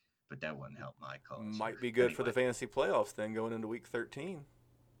week, but that wouldn't help my cause. Might be good for the fantasy playoffs then going into week 13.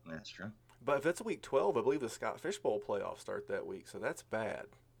 That's true. But if it's week 12, I believe the Scott Fish Bowl playoffs start that week, so that's bad.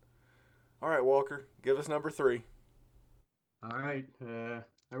 All right, Walker, give us number 3. All right,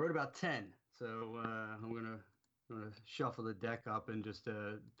 I wrote about 10, so I'm gonna shuffle the deck up and just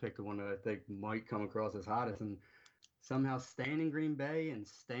pick the one that I think might come across as hottest, and somehow staying in Green Bay and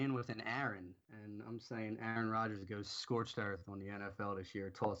staying with an Aaron. And I'm saying Aaron Rodgers goes scorched earth on the NFL this year,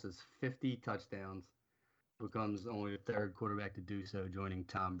 tosses 50 touchdowns, becomes only the 3rd quarterback to do so, joining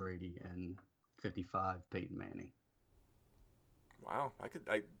Tom Brady and 55 Peyton Manning. Wow,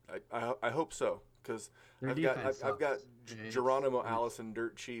 I hope so, because I've got Geronimo Allison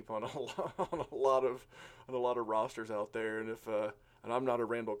dirt cheap on a lot of rosters out there, and and I'm not a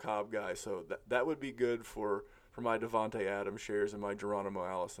Randall Cobb guy, so that would be good for my Devontae Adams shares and my Geronimo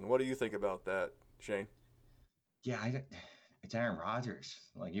Allison. What do you think about that, Shane? Yeah, it's Aaron Rodgers.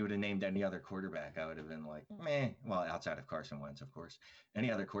 Like, you would have named any other quarterback, I would have been like, meh. Well, outside of Carson Wentz, of course. Any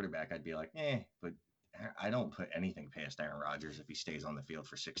other quarterback, I'd be like, but I don't put anything past Aaron Rodgers if he stays on the field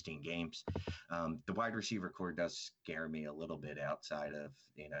for 16 games. The wide receiver core does scare me a little bit outside of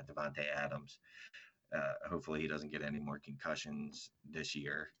Devontae Adams. Hopefully he doesn't get any more concussions this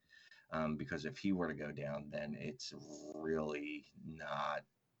year, because if he were to go down, then it's really not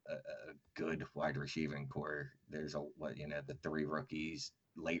a good wide receiving core. There's the 3 rookies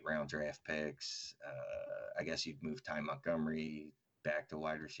late round draft picks. I guess you'd move Ty Montgomery back to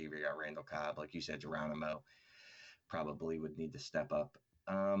wide receiver. You got Randall Cobb, like you said, Geronimo probably would need to step up.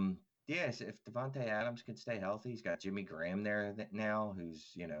 Yes, if Devontae Adams can stay healthy, he's got Jimmy Graham there now,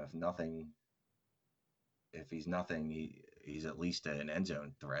 who's, if he's nothing, he's at least an end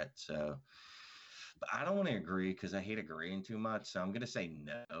zone threat. So, but I don't want to agree because I hate agreeing too much. So I'm going to say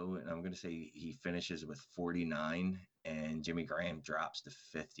no, and I'm going to say he finishes with 49, and Jimmy Graham drops to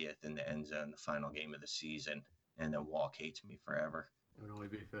 50th in the end zone, the final game of the season, and then Walk hates me forever. It would only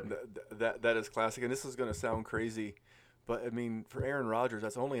be fair. That is classic, and this is going to sound crazy, but I mean, for Aaron Rodgers,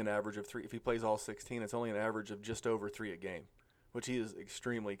 that's only an average of 3. If he plays all 16, it's only an average of just over 3 a game, which he is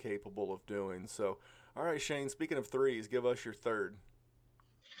extremely capable of doing. So, all right, Shane, speaking of threes, give us your third.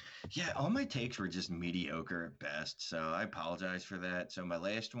 Yeah, all my takes were just mediocre at best, so I apologize for that. So my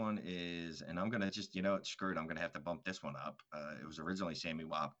last one is, and I'm going to just, screw it, I'm going to have to bump this one up. It was originally Sammy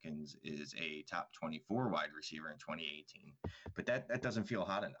Watkins is a top 24 wide receiver in 2018, but that doesn't feel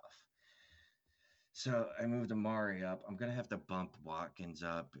hot enough. So I moved Amari up. I'm going to have to bump Watkins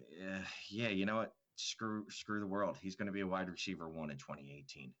up. Yeah, you know what? Screw the world. He's going to be a wide receiver 1 in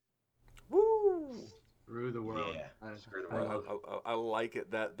 2018. Woo! Screw the world. Yeah, screw the world. I like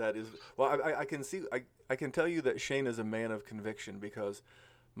it. That is, well, I can see, I can tell you that Shane is a man of conviction, because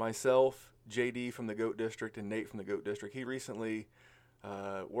myself, JD from the GOAT District, and Nate from the GOAT District, he recently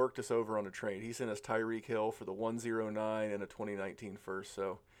worked us over on a trade. He sent us Tyreek Hill for the 109 and a 2019 first.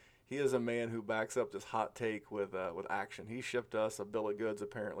 So he is a man who backs up this hot take with action. He shipped us a bill of goods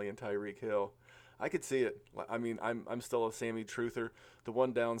apparently in Tyreek Hill. I could see it. I mean, I'm still a Sammy truther. The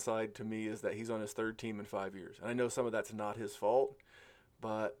one downside to me is that he's on his third team in 5 years. And I know some of that's not his fault,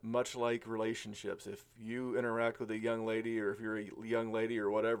 but much like relationships, if you interact with a young lady, or if you're a young lady or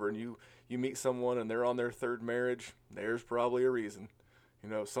whatever, and you meet someone and they're on their third marriage, there's probably a reason.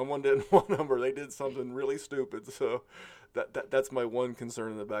 Someone didn't want them, or they did something really stupid. So that's my one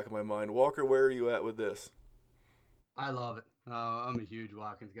concern in the back of my mind. Walker, where are you at with this? I love it. I'm a huge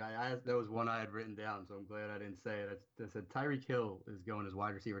Watkins guy. That was one I had written down, so I'm glad I didn't say it. I said Tyreek Hill is going as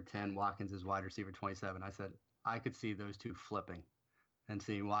wide receiver 10, Watkins is wide receiver 27. I said I could see those two flipping and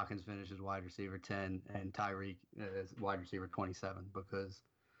seeing Watkins finish as wide receiver 10 and Tyreek as wide receiver 27, because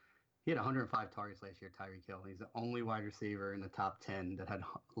he had 105 targets last year, Tyreek Hill. He's the only wide receiver in the top 10 that had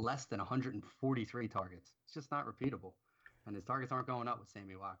less than 143 targets. It's just not repeatable. And his targets aren't going up with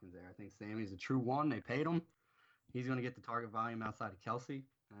Sammy Watkins there. I think Sammy's a true one. They paid him. He's going to get the target volume outside of Kelsey.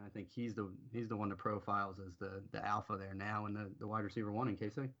 And I think he's the one that profiles as the alpha there now, and the wide receiver 1 in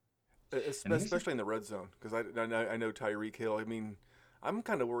KC. Especially in the red zone, because I know Tyreek Hill. I mean, I'm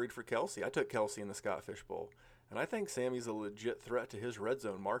kind of worried for Kelsey. I took Kelsey in the Scott Fish Bowl, and I think Sammy's a legit threat to his red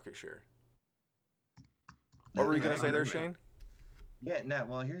zone market share. What were you going to say there, Shane? Yeah, no,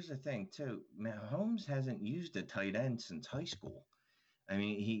 well, here's the thing, too. Mahomes hasn't used a tight end since high school. I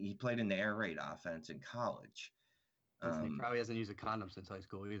mean, he played in the air raid offense in college. He probably hasn't used a condom since high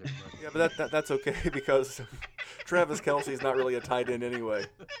school either. But. Yeah, but that's okay, because Travis Kelce's not really a tight end anyway.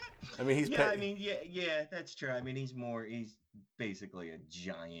 I mean, yeah, that's true. I mean, he's basically a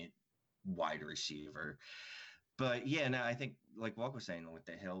giant wide receiver. But yeah, no, I think like Walk was saying with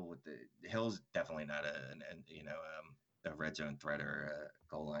the Hill's definitely not a red zone threat or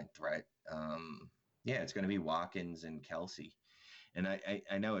a goal line threat. Yeah, it's going to be Watkins and Kelsey. And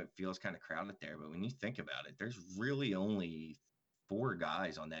I know it feels kind of crowded there, but when you think about it, there's really only 4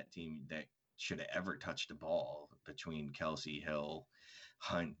 guys on that team that should have ever touched the ball, between Kelsey, Hill,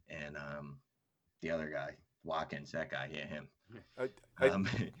 Hunt, and the other guy, Watkins. That guy, yeah, him.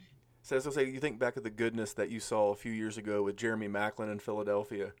 So as I say, you think back of the goodness that you saw a few years ago with Jeremy Maclin in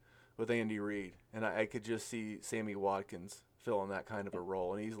Philadelphia with Andy Reid, and I could just see Sammy Watkins filling that kind of a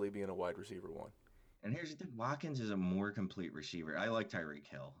role and easily being a wide receiver 1. And here's the thing, Watkins is a more complete receiver. I like Tyreek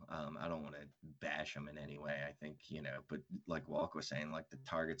Hill. I don't want to bash him in any way. I think, but like Walk was saying, like the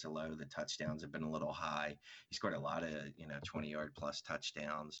targets are low, the touchdowns have been a little high. He scored a lot of, 20-yard plus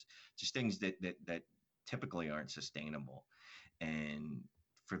touchdowns, just things that typically aren't sustainable. And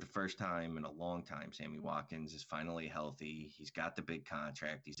for the first time in a long time, Sammy Watkins is finally healthy. He's got the big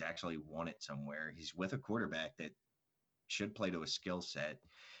contract. He's actually won it somewhere. He's with a quarterback that should play to a skill set.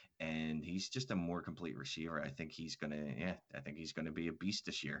 And he's just a more complete receiver. I think he's gonna be a beast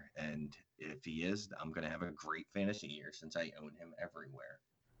this year. And if he is, I'm gonna have a great fantasy year since I own him everywhere.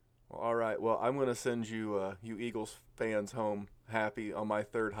 Well, all right. Well, I'm gonna send you Eagles fans home happy on my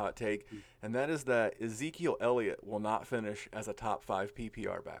third hot take, and that is that Ezekiel Elliott will not finish as a top 5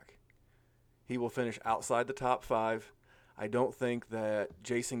 PPR back. He will finish outside the top 5. I don't think that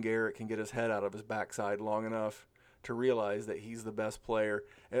Jason Garrett can get his head out of his backside long enough to realize that he's the best player.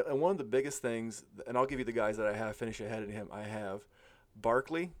 And one of the biggest things, and I'll give you the guys that I have finish ahead of him. I have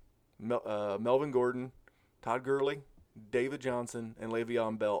Barkley, Melvin Gordon, Todd Gurley, David Johnson, and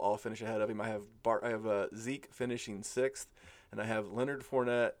Le'Veon Bell all finish ahead of him. I have Zeke finishing 6th, and I have Leonard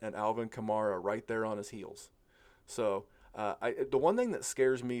Fournette and Alvin Kamara right there on his heels. So the one thing that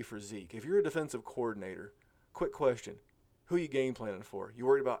scares me for Zeke, if you're a defensive coordinator, quick question, who are you game planning for? You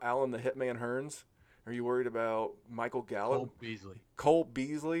worried about Allen the Hitman Hearns? Are you worried about Michael Gallup? Cole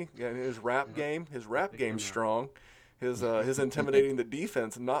Beasley, yeah, his rap game. His rap game's strong. His intimidating the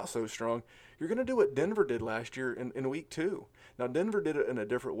defense, not so strong. You're going to do what Denver did last year in week 2. Now, Denver did it in a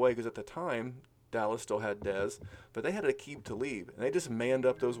different way because at the time, Dallas still had Dez, but they had Aqib Talib, and they just manned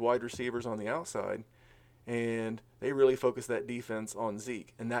up those wide receivers on the outside, and they really focused that defense on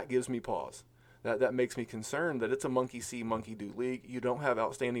Zeke, and that gives me pause. That makes me concerned that it's a monkey see, monkey do league. You don't have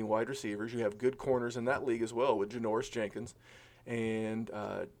outstanding wide receivers. You have good corners in that league as well with Janoris Jenkins and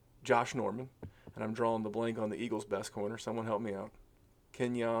Josh Norman. And I'm drawing the blank on the Eagles' best corner. Someone help me out.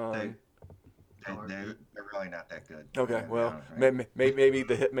 Kenyon. They're really not that good. Okay, well, maybe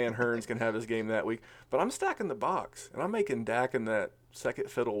the Hitman Hearns can have his game that week. But I'm stacking the box, and I'm making Dak and that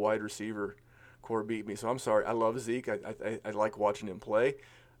second fiddle wide receiver core beat me. So I'm sorry. I love Zeke. I like watching him play.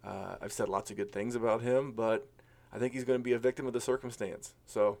 I've said lots of good things about him, but I think he's going to be a victim of the circumstance.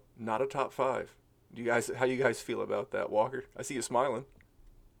 So not a top 5. How you guys feel about that, Walker? I see you smiling.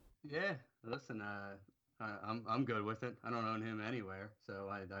 Yeah, listen, I'm good with it. I don't own him anywhere,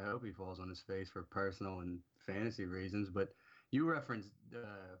 so I hope he falls on his face for personal and fantasy reasons. But you referenced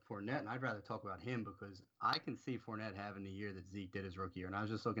Fournette, and I'd rather talk about him because I can see Fournette having the year that Zeke did his rookie year. And I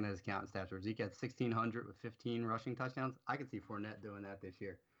was just looking at his count stats where Zeke had 1,600 with 15 rushing touchdowns. I can see Fournette doing that this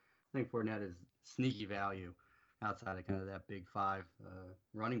year. I think Fournette is sneaky value outside of kind of that big 5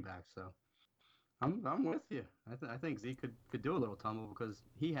 running back. So I'm with you. I think Zeke could do a little tumble because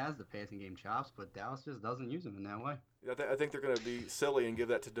he has the passing game chops, but Dallas just doesn't use him in that way. I think they're going to be silly and give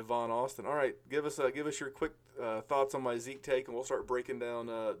that to Devon Austin. All right, give us your quick thoughts on my Zeke take, and we'll start breaking down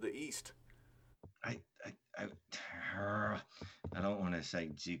the East. I don't want to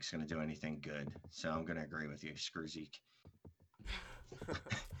say Zeke's going to do anything good, so I'm going to agree with you. Screw Zeke.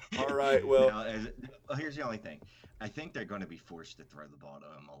 All right, well, here's the only thing. I think they're going to be forced to throw the ball to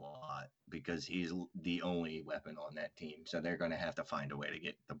him a lot because he's the only weapon on that team. So they're going to have to find a way to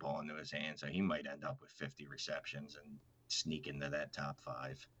get the ball into his hands. So he might end up with 50 receptions and sneak into that top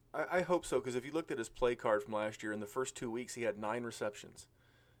 5. I hope so, because if you looked at his play card from last year, in the first 2 weeks he had 9 receptions.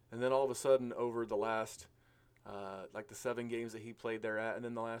 And then all of a sudden over the last, the 7 games that he played there at, and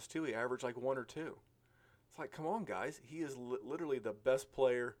then the last 2 he averaged like 1 or 2. It's like, come on, guys. He is literally the best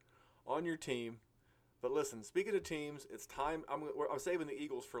player on your team. But listen, speaking of teams, it's time. I'm saving the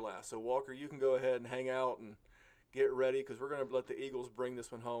Eagles for last. So, Walker, you can go ahead and hang out and get ready because we're going to let the Eagles bring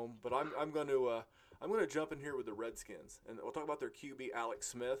this one home. But I'm going to jump in here with the Redskins, and we'll talk about their QB, Alex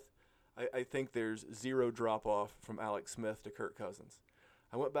Smith. I think there's zero drop-off from Alex Smith to Kirk Cousins.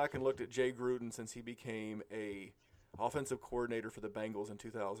 I went back and looked at Jay Gruden since he became a offensive coordinator for the Bengals in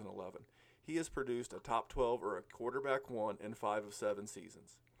 2011. He has produced a top 12 or a quarterback 1 in 5 of 7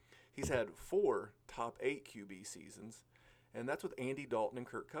 seasons. He's had 4 top 8 QB seasons, and that's with Andy Dalton and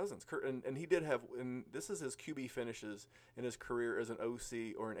Kirk Cousins. And he did have, and this is his QB finishes in his career as an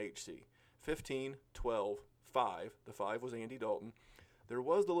OC or an HC. 15, 12, 5. The 5 was Andy Dalton. There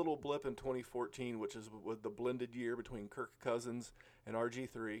was the little blip in 2014, which is with the blended year between Kirk Cousins and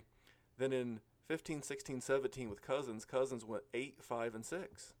RG3. Then in 15, 16, 17 with Cousins went 8, 5, and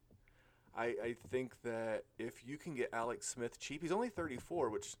 6. I think that if you can get Alex Smith cheap, he's only 34,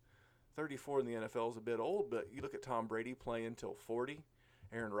 which 34 in the NFL is a bit old, but you look at Tom Brady playing till 40.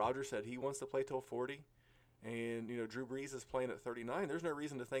 Aaron Rodgers said he wants to play till 40. And, Drew Brees is playing at 39. There's no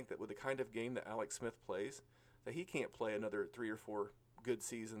reason to think that with the kind of game that Alex Smith plays, that he can't play another 3 or 4 good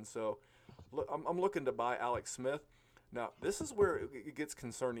seasons. So I'm looking to buy Alex Smith. Now, this is where it gets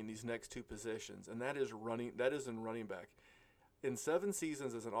concerning, these next 2 positions, and that is in running back. In 7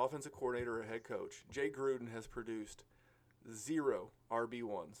 seasons as an offensive coordinator or head coach, Jay Gruden has produced 0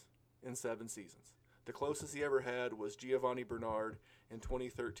 RB1s in 7 seasons. The closest he ever had was Giovanni Bernard in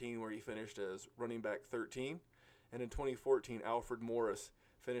 2013, where he finished as running back 13. And in 2014, Alfred Morris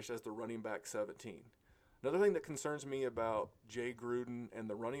finished as the running back 17. Another thing that concerns me about Jay Gruden and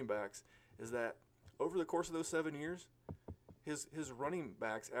the running backs is that over the course of those 7 years, his running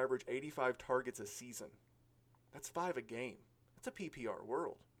backs average 85 targets a season. That's 5 a game. It's a PPR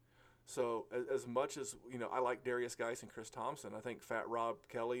world. So as much as, I like Darius Geis and Chris Thompson, I think Fat Rob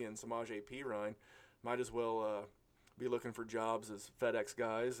Kelly and Samaje Perine might as well be looking for jobs as FedEx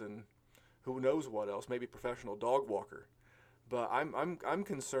guys and who knows what else, maybe professional dog walker. But I'm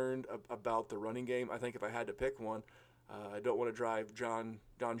concerned about the running game. I think if I had to pick one, I don't want to drive Don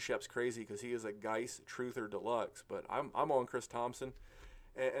Sheps crazy because he is a Geis Truther Deluxe. But I'm on Chris Thompson,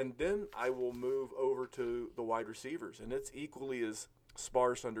 and then I will move over to the wide receivers, and it's equally as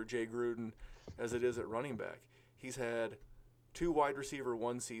sparse under Jay Gruden as it is at running back. He's had 2 wide receiver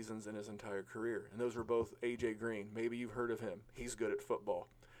 1 seasons in his entire career, and those were both A.J. Green. Maybe you've heard of him. He's good at football.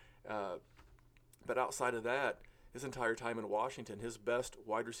 But outside of that, his entire time in Washington, his best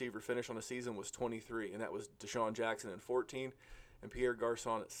wide receiver finish on a season was 23, and that was Deshaun Jackson in 14 and Pierre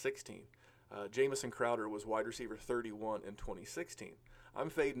Garçon at 16. Jamison Crowder was wide receiver 31 in 2016. I'm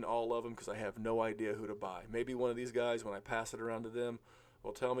fading all of them because I have no idea who to buy. Maybe one of these guys, when I pass it around to them,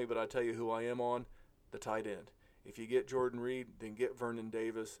 will tell me, but I tell you who I am on, the tight end. If you get Jordan Reed, then get Vernon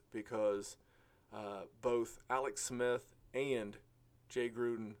Davis because both Alex Smith and Jay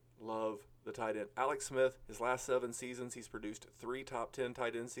Gruden love the tight end. Alex Smith, his last 7 seasons, he's produced 3 top 10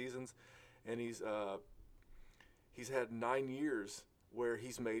 tight end seasons, and he's had 9 years where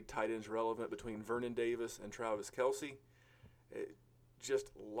he's made tight ends relevant between Vernon Davis and Travis Kelce.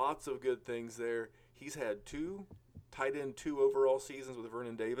 Just lots of good things there. He's had 2 tight end 2 overall seasons with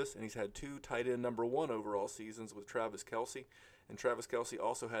Vernon Davis, and he's had 2 tight end number 1 overall seasons with Travis Kelce. And Travis Kelce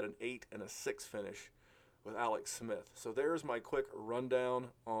also had an 8 and a 6 finish with Alex Smith. So there's my quick rundown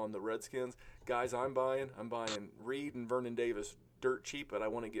on the Redskins. Guys, I'm buying Reed and Vernon Davis dirt cheap, but I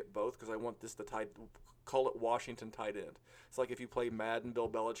want to get both because I want this to call it Washington tight end. It's like if you play Madden, Bill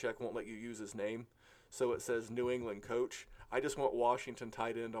Belichick won't let you use his name, so it says New England coach. I just want Washington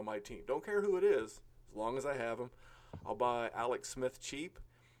tight end on my team. Don't care who it is, as long as I have him. I'll buy Alex Smith cheap,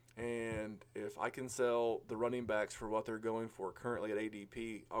 and if I can sell the running backs for what they're going for currently at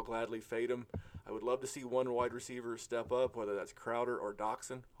ADP, I'll gladly fade them. I would love to see one wide receiver step up, whether that's Crowder or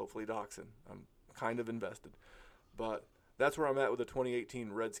Doxson. Hopefully Doxson. I'm kind of invested. But that's where I'm at with the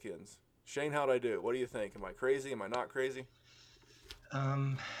 2018 Redskins. Shane, how'd I do? What do you think? Am I crazy? Am I not crazy?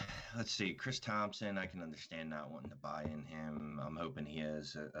 Let's see. Chris Thompson, I can understand not wanting to buy in him. I'm hoping he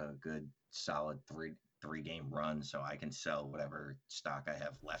has a good, solid three-game run so I can sell whatever stock I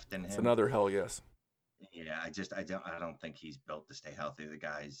have left in him. It's another hell yes. Yeah, I don't think he's built to stay healthy. The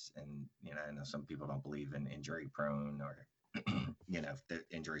guys, and I know some people don't believe in injury prone or if the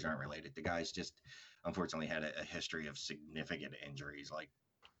injuries aren't related. The guys just unfortunately had a history of significant injuries, like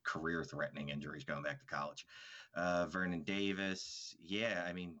career-threatening injuries going back to college. Vernon Davis, yeah,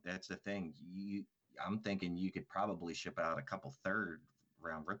 I mean that's the thing. I'm thinking you could probably ship out a couple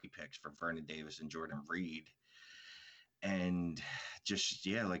third-round rookie picks for Vernon Davis and Jordan Reed, and just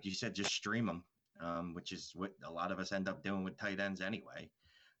like you said, just stream them. Which is what a lot of us end up doing with tight ends anyway.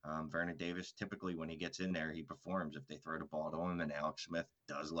 Vernon Davis, typically when he gets in there, he performs if they throw the ball to him, and Alex Smith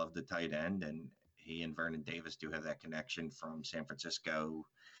does love the tight end, and he and Vernon Davis do have that connection from San Francisco,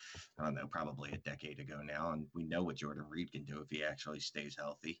 I don't know, probably a decade ago now, and we know what Jordan Reed can do if he actually stays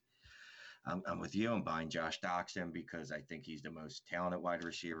healthy. I'm with you. I'm buying Josh Doxson because I think he's the most talented wide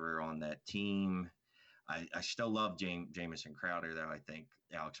receiver on that team. I still love Jamison Crowder, though. I think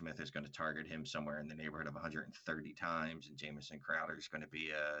Alex Smith is going to target him somewhere in the neighborhood of 130 times, and Jamison Crowder is going to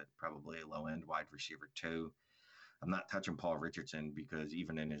be probably a low-end wide receiver too. I'm not touching Paul Richardson because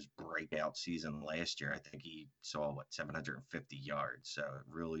even in his breakout season last year, I think he saw, 750 yards, so it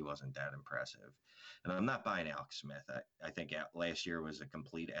really wasn't that impressive. And I'm not buying Alex Smith. I think last year was a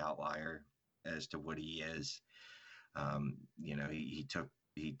complete outlier as to what he is.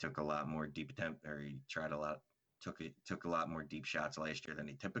 He took a lot more deep attempt, or he tried took a lot more deep shots last year than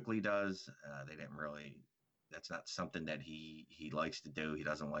he typically does. They didn't really. That's not something that he likes to do. He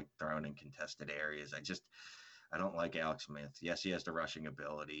doesn't like throwing in contested areas. I don't like Alex Smith. Yes, he has the rushing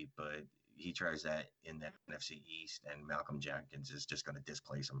ability, but he tries that in the NFC East, and Malcolm Jenkins is just going to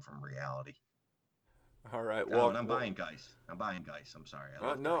displace him from reality. All right. I'm buying Geis. I'm sorry.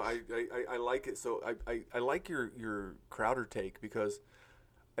 I like it. So I like your Crowder take because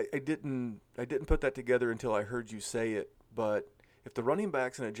I didn't put that together until I heard you say it. But if the running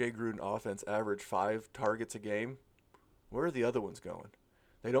backs in a Jay Gruden offense average 5 targets a game, where are the other ones going?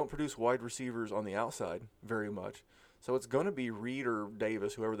 They don't produce wide receivers on the outside very much. So it's going to be Reed or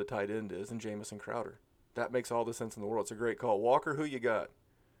Davis, whoever the tight end is, and Jamison Crowder. That makes all the sense in the world. It's a great call. Walker, who you got?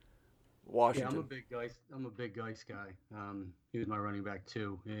 Washington. Yeah, I'm a big Geis guy. He was my running back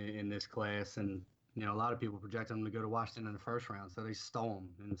too in this class, and a lot of people projected him to go to Washington in the first round, so they stole him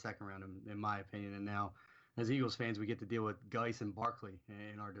in the second round, in my opinion. And now, as Eagles fans, we get to deal with Geis and Barkley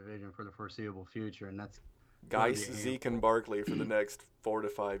in our division for the foreseeable future, and that's Geis, Zeke, and Barkley for the next 4 to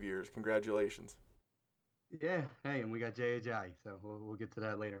 5 years. Congratulations. Yeah, hey, and we got J.J., so we'll get to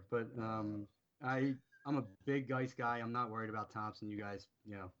that later. But I'm a big Geist guy. I'm not worried about Thompson. You guys,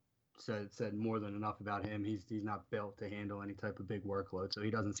 said more than enough about him. He's not built to handle any type of big workload, so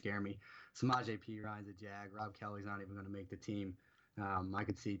he doesn't scare me. Samaje P. Ryan's a Jag. Rob Kelly's not even going to make the team. I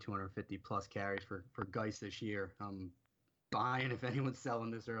could see 250 plus carries for Geist this year. Buying if anyone's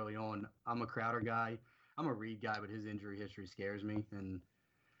selling this early on. I'm a Crowder guy. I'm a Reed guy, but his injury history scares me, and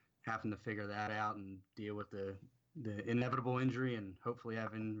having to figure that out and deal with the inevitable injury, and hopefully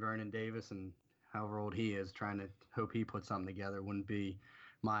having Vernon Davis and however old he is trying to hope he puts something together wouldn't be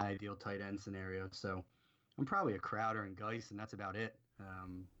my ideal tight end scenario. So I'm probably a Crowder and Geis, and that's about it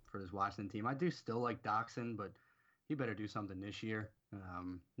for this Washington team. I do still like Doxson, but he better do something this year.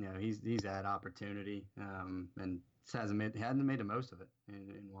 He's had opportunity and hadn't made the most of it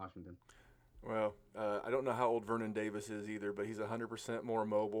in Washington. Well, I don't know how old Vernon Davis is either, but he's 100% more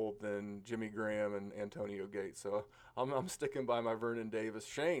mobile than Jimmy Graham and Antonio Gates. So I'm sticking by my Vernon Davis.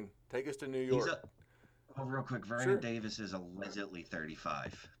 Shane, take us to New York. Real quick, Vernon Davis is allegedly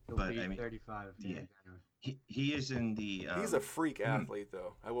 35. He'll but be I mean, 35. Yeah. He is in the. He's a freak athlete,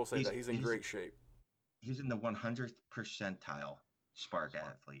 though. I will say that he's in great shape. He's in the 100th percentile spark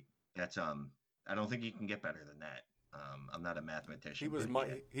athlete. That's I don't think you can get better than that. I'm not a mathematician.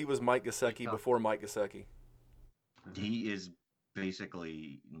 He was Mike Gesicki before Mike Gesicki. He is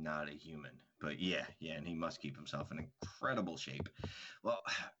basically not a human, but yeah, and he must keep himself in incredible shape. Well,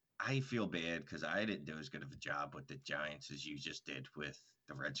 I feel bad because I didn't do as good of a job with the Giants as you just did with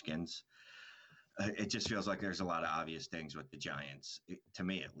the Redskins. It just feels like there's a lot of obvious things with the Giants, to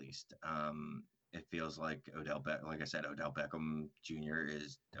me at least. It feels like like I said, Odell Beckham Jr.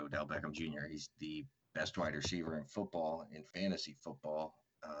 is Odell Beckham Jr. He's the best wide receiver in football, in fantasy football.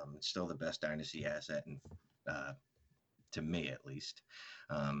 Still the best dynasty asset, and to me at least.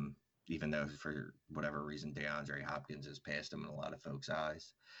 Even though for whatever reason DeAndre Hopkins has passed him in a lot of folks'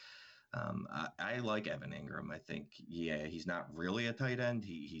 eyes. I like Evan Ingram. I think, he's not really a tight end.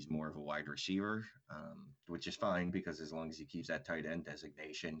 He's more of a wide receiver, which is fine because as long as he keeps that tight end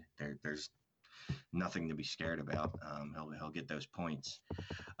designation, there's nothing to be scared about. He'll get those points.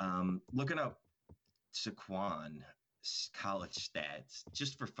 Looking up Saquon college stats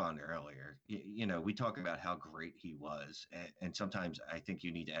just for fun earlier, we talk about how great he was, and sometimes I think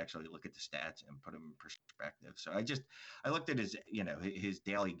you need to actually look at the stats and put them in perspective. So I looked at his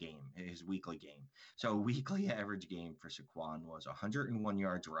daily game, his weekly game. So a weekly average game for Saquon was 101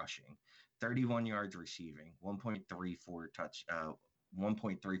 yards rushing, 31 yards receiving,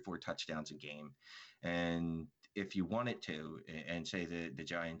 1.34 touchdowns a game. And if you wanted to, and say that the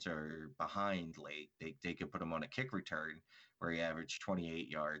Giants are behind late, they could put him on a kick return where he averaged 28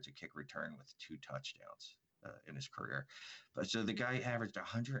 yards a kick return with 2 touchdowns in his career. But so the guy averaged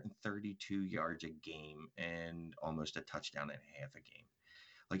 132 yards a game and almost a touchdown and a half a game.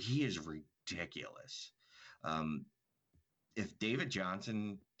 Like, he is ridiculous. If David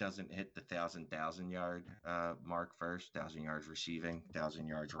Johnson doesn't hit the 1,000 yard mark first, 1,000 yards receiving, 1,000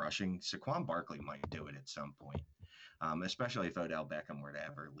 yards rushing, Saquon Barkley might do it at some point, especially if Odell Beckham were to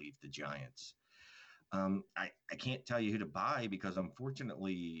ever leave the Giants. I can't tell you who to buy because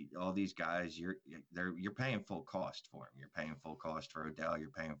unfortunately all these guys you're paying full cost for them. You're paying full cost for Odell. You're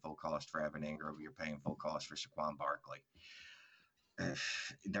paying full cost for Evan Ingram. You're paying full cost for Saquon Barkley.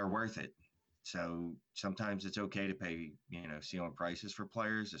 They're worth it. So sometimes it's okay to pay, ceiling prices for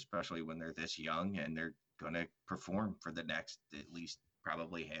players, especially when they're this young and they're going to perform for the next at least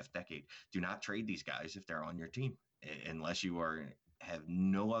probably half decade. Do not trade these guys if they're on your team, unless you have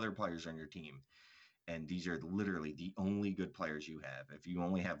no other players on your team. And these are literally the only good players you have. If you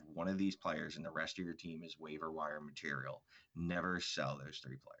only have one of these players and the rest of your team is waiver wire material, never sell those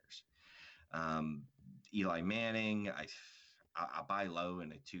 3 players. Eli Manning, I buy low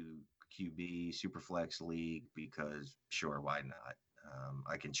in a 2 QB Superflex league because sure, why not?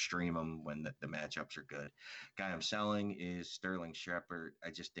 I can stream them when the matchups are good. Guy I'm selling is Sterling Shepard. I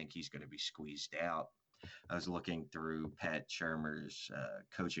just think he's going to be squeezed out. I was looking through Pat Shurmur's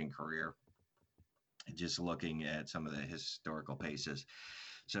coaching career, just looking at some of the historical paces.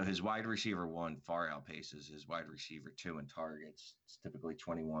 So his wide receiver 1 far outpaces his wide receiver 2 in targets. It's typically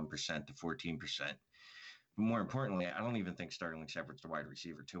 21% to 14%. But more importantly, I don't even think Sterling Shepard's the wide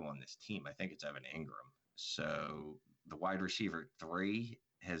receiver 2 on this team. I think it's Evan Ingram. So the wide receiver 3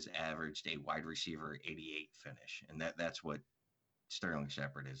 has averaged a wide receiver 88 finish. And that's what Sterling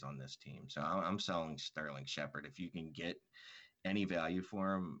Shepard is on this team. So I'm selling Sterling Shepard. If you can get any value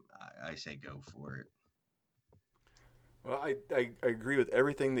for him, I say go for it. Well, I agree with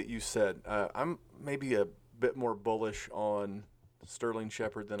everything that you said. I'm maybe a bit more bullish on Sterling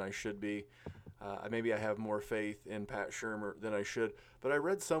Shepard than I should be. Maybe I have more faith in Pat Shurmur than I should. But I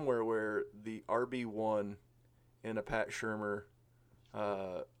read somewhere where the RB1 in a Pat Shurmur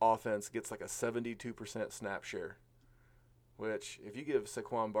offense gets like a 72% snap share, which if you give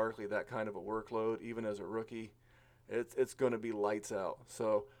Saquon Barkley that kind of a workload, even as a rookie, it's going to be lights out.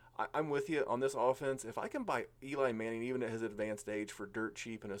 So I'm with you on this offense. If I can buy Eli Manning, even at his advanced age, for dirt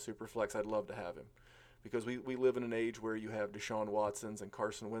cheap in a super flex, I'd love to have him. Because we live in an age where you have Deshaun Watsons and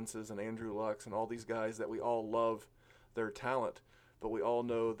Carson Wentz's and Andrew Luck's and all these guys that we all love their talent, but we all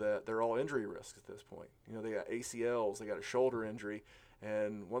know that they're all injury risks at this point. You know, they got ACLs, they got a shoulder injury.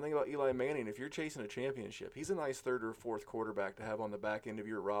 And one thing about Eli Manning, if you're chasing a championship, he's a nice third or fourth quarterback to have on the back end of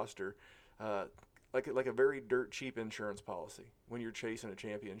your roster, like a very dirt cheap insurance policy when you're chasing a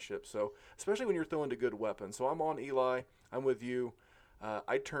championship. So especially when you're throwing to good weapons. So I'm on Eli. I'm with you.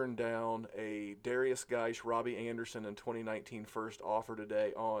 I turned down a Darius Geis, Robbie Anderson, and 2019 first offer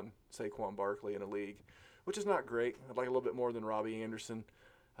today on Saquon Barkley in a league, which is not great. I'd like a little bit more than Robbie Anderson.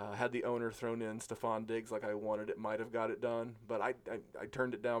 Had the owner thrown in Stephon Diggs like I wanted, it might have got it done, but I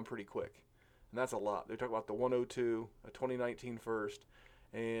turned it down pretty quick. And that's a lot. They talk about the 102, a 2019 first,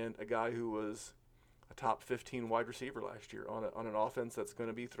 and a guy who was a top 15 wide receiver last year on an offense that's going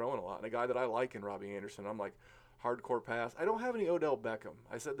to be throwing a lot, and a guy that I like in Robbie Anderson. I'm like, hardcore pass. I don't have any Odell Beckham.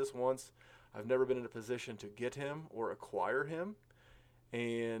 I said this once. I've never been in a position to get him or acquire him.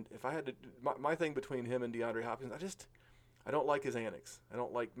 And if I had to, my thing between him and DeAndre Hopkins, I don't like his antics. I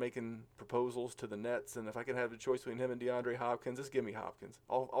don't like making proposals to the Nets. And if I could have a choice between him and DeAndre Hopkins, just give me Hopkins.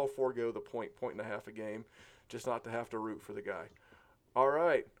 I'll forego the point and a half a game, just not to have to root for the guy. All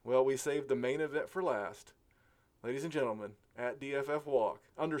right. Well, we saved the main event for last. Ladies and gentlemen, at DFF Walk,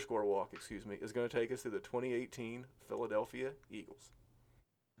 is going to take us through the 2018 Philadelphia Eagles.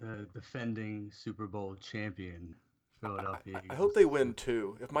 Defending Super Bowl champion, Philadelphia Eagles. I hope they win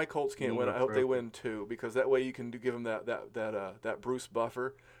 2. If my Colts can't win, I hope they win 2, because that way you can give them that Bruce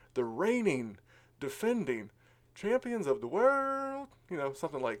Buffer, the reigning, defending champions of the world,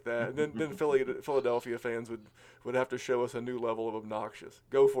 something like that. And then Philadelphia fans would have to show us a new level of obnoxious.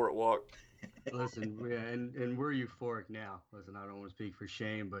 Go for it, Walk. Listen, yeah, and we're euphoric now. Listen, I don't want to speak for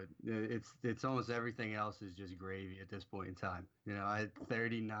Shane, but it's almost everything else is just gravy at this point in time. I had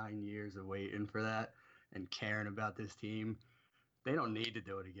 39 years of waiting for that and caring about this team. They don't need to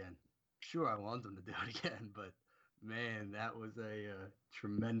do it again. Sure, I want them to do it again, but man, that was a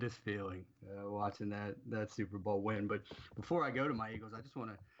tremendous feeling watching that Super Bowl win. But before I go to my Eagles, I just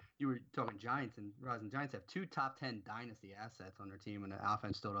want to. You were talking Giants, and Rosin, Giants have 2 top 10 dynasty assets on their team, and the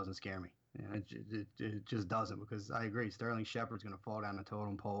offense still doesn't scare me. It just doesn't, because I agree. Sterling Shepard's going to fall down the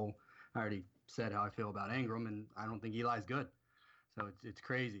totem pole. I already said how I feel about Ingram, and I don't think Eli's good. So it's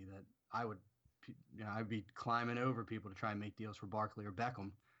crazy that I'd be climbing over people to try and make deals for Barkley or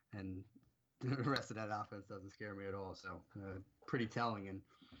Beckham, and the rest of that offense doesn't scare me at all. So pretty telling. And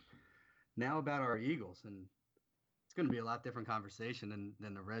now about our Eagles, and it's going to be a lot different conversation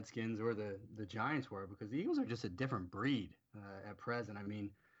than the Redskins or the Giants were, because the Eagles are just a different breed at present. I mean,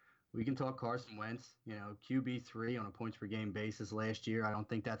 we can talk Carson Wentz, QB3 on a points per game basis last year. I don't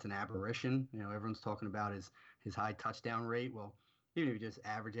think that's an aberration. Everyone's talking about his high touchdown rate. Well, even if you just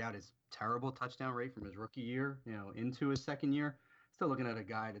average out his terrible touchdown rate from his rookie year, into his second year, still looking at a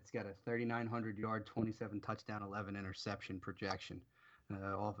guy that's got a 3,900 yard, 27 touchdown, 11 interception projection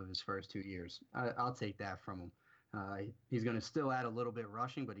off of his first 2 years. I'll take that from him. He's going to still add a little bit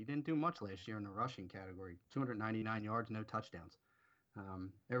rushing, but he didn't do much last year in the rushing category. 299 yards, no touchdowns.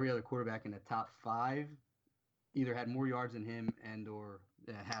 Every other quarterback in the top 5 either had more yards than him and or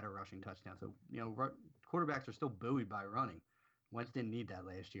had a rushing touchdown. So, quarterbacks are still buoyed by running. Wentz didn't need that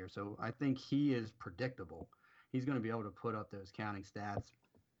last year. So I think he is predictable. He's going to be able to put up those counting stats.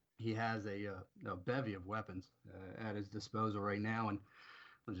 He has a bevy of weapons at his disposal right now. And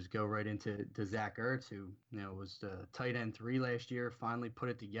I'll just go right into Zach Ertz, who was tight end 3 last year, finally put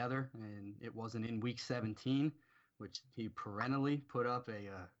it together, and it wasn't in week 17, which he perennially put up a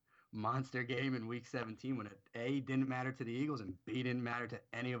monster game in week 17 when it A, didn't matter to the Eagles, and B, didn't matter to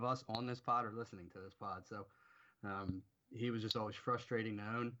any of us on this pod or listening to this pod. So he was just always frustrating to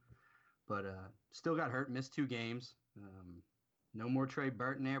own, but still got hurt, missed 2 games. No more Trey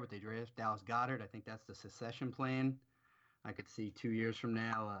Burton there, but they drafted Dallas Goedert. I think that's the succession plan. I could see 2 years from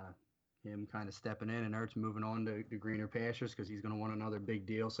now him kind of stepping in and Ertz moving on to greener pastures, because he's going to want another big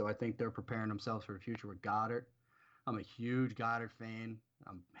deal. So I think they're preparing themselves for the future with Goddard. I'm a huge Goddard fan.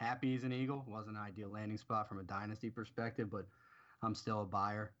 I'm happy he's an Eagle. It wasn't an ideal landing spot from a dynasty perspective, but I'm still a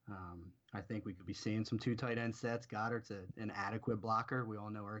buyer. I think we could be seeing some 2 tight end sets. Goddard's an adequate blocker. We all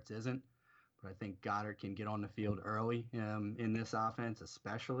know Ertz isn't, but I think Goddard can get on the field early in this offense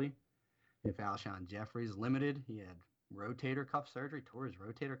especially. if Alshon Jeffrey's limited. He had rotator cuff surgery, tore his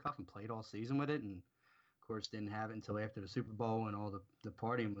rotator cuff, and played all season with it. And of course, didn't have it until after the Super Bowl and all the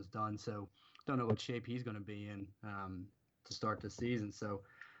partying was done. So, don't know what shape he's going to be in to start the season. So,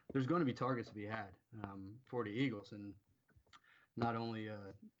 there's going to be targets to be had for the Eagles. And not only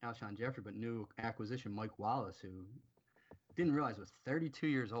Alshon Jeffrey, but new acquisition Mike Wallace, who didn't realize was 32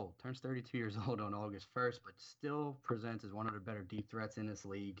 years old, turns 32 years old on August 1st, but still presents as one of the better deep threats in this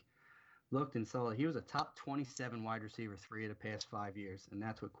league. Looked and saw he was a top 27 wide receiver 3 of the past 5 years, and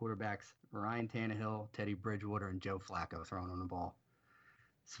that's with quarterbacks Ryan Tannehill, Teddy Bridgewater, and Joe Flacco throwing on the ball.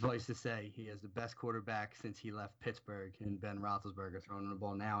 Suffice to say, he has the best quarterback since he left Pittsburgh, and Ben Roethlisberger throwing on the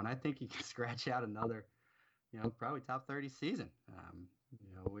ball now, and I think he can scratch out another, probably top 30 season,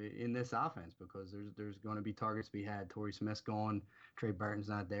 in this offense, because there's going to be targets to be had. Torrey Smith's gone, Trey Burton's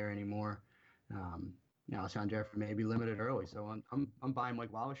not there anymore. Alshon Jeffrey may be limited early, so I'm buying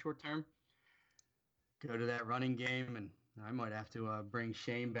Mike Wallace short term. Go to that running game, and I might have to bring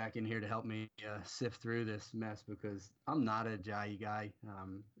Shane back in here to help me sift through this mess, because I'm not a Jai guy.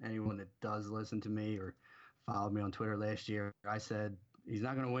 Anyone that does listen to me or followed me on Twitter last year, I said he's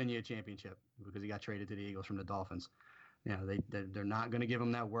not going to win you a championship because he got traded to the Eagles from the Dolphins. They're not going to give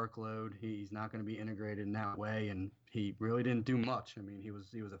him that workload. He's not going to be integrated in that way, and he really didn't do much. I mean, he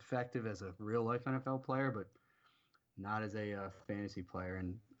was effective as a real-life NFL player, but not as a fantasy player.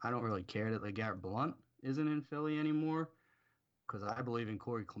 And I don't really care that LeGarrette Blount isn't in Philly anymore, because I believe in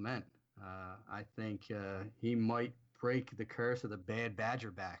Corey Clement. I think he might break the curse of the bad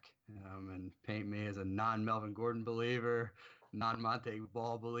Badger back and paint me as a non-Melvin Gordon believer, non-Monte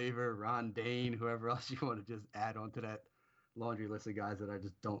Ball believer, Ron Dane, whoever else you want to just add onto that laundry list of guys that I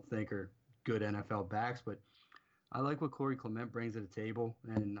just don't think are good NFL backs. But I like what Corey Clement brings to the table,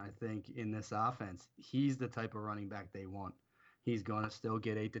 and I think in this offense, he's the type of running back they want. He's going to still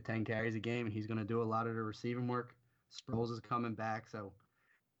get 8 to 10 carries a game, and he's going to do a lot of the receiving work. Sproles is coming back, so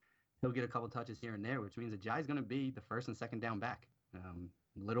he'll get a couple touches here and there, which means that Jai's going to be the first and second down back.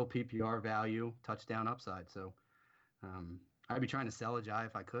 Little PPR value, touchdown upside. So I'd be trying to sell a Jai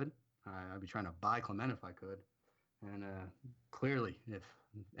if I could. I'd be trying to buy Clement if I could. And clearly, if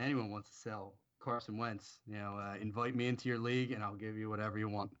anyone wants to sell Carson Wentz, invite me into your league, and I'll give you whatever you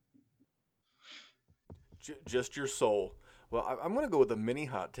want. Just your soul. Well, I'm going to go with a mini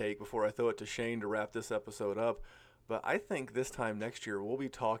hot take before I throw it to Shane to wrap this episode up. But I think this time next year we'll be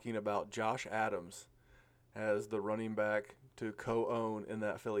talking about Josh Adams as the running back to co-own in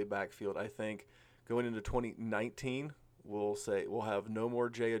that Philly backfield. I think going into 2019, we'll have no more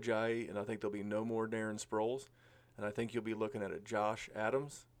Jay Ajayi, and I think there'll be no more Darren Sproles. And I think you'll be looking at a Josh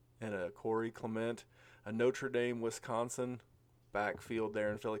Adams and a Corey Clement, a Notre Dame, Wisconsin backfield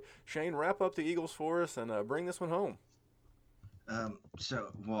there in Philly. Shane, wrap up the Eagles for us and bring this one home.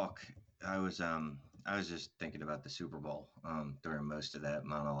 So, Walk, I was just thinking about the Super Bowl during most of that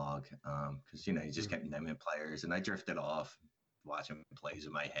monologue because, you just kept naming players, and I drifted off watching plays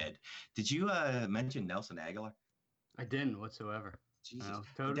in my head. Did you mention Nelson Aguilar? I didn't whatsoever. Jesus.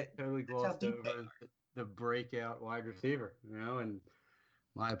 Totally glossed over the breakout wide receiver, and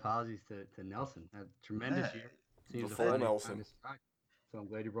my apologies to Nelson. A tremendous year. The full Nelson. So I'm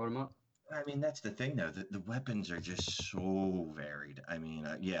glad you brought him up. I mean, that's the thing, though. The weapons are just so varied. I mean,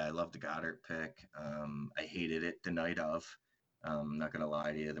 I love the Goddard pick. I hated it the night of. I'm not going to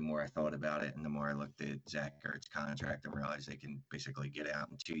lie to you. The more I thought about it and the more I looked at Zach Ertz's contract and realized they can basically get out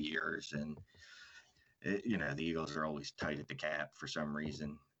in 2 years. And, the Eagles are always tight at the cap for some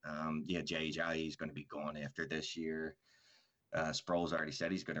reason. Jay Ajayi is going to be gone after this year. Sproles already said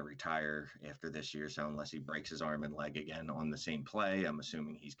he's going to retire after this year, so unless he breaks his arm and leg again on the same play, I'm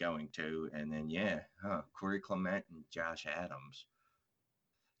assuming he's going to. And then, Corey Clement and Josh Adams.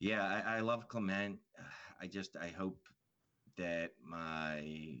 Yeah, I love Clement. I hope that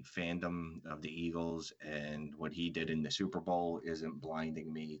my fandom of the Eagles and what he did in the Super Bowl isn't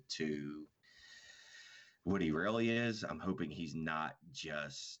blinding me to what he really is. I'm hoping he's not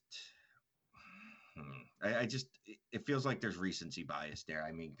just... it feels like there's recency bias there.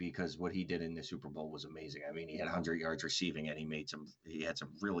 I mean, because what he did in the Super Bowl was amazing. I mean, he had 100 yards receiving and he had some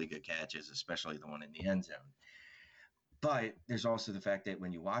really good catches, especially the one in the end zone. But there's also the fact that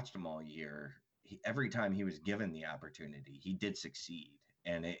when you watched him all year, every time he was given the opportunity, he did succeed.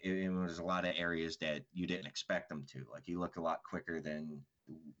 And it was a lot of areas that you didn't expect him to. Like, he looked a lot quicker than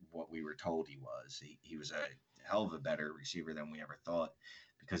what we were told he was. He was a hell of a better receiver than we ever thought,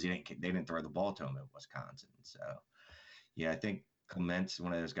 because they didn't throw the ball to him at Wisconsin. So, yeah, I think Clement's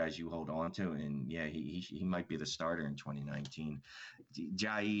one of those guys you hold on to, and yeah, he might be the starter in 2019.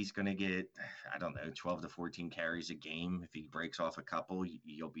 Jai's going to get, I don't know, 12 to 14 carries a game. If he breaks off a couple,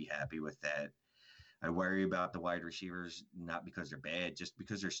 you'll be happy with that. I worry about the wide receivers, not because they're bad, just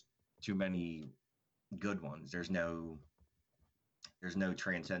because there's too many good ones. There's no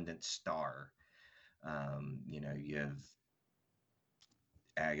transcendent star. You have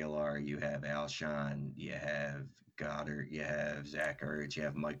Aguilar, you have Alshon, you have Goddard, you have Zach Ertz, you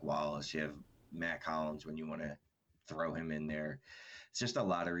have Mike Wallace, you have Matt Collins when you want to throw him in there. It's just a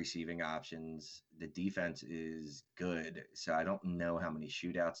lot of receiving options. The defense is good, so I don't know how many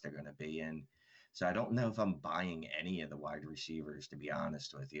shootouts they're going to be in. So I don't know if I'm buying any of the wide receivers, to be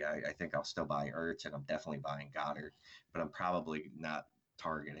honest with you. I think I'll still buy Ertz, and I'm definitely buying Goddard, but I'm probably not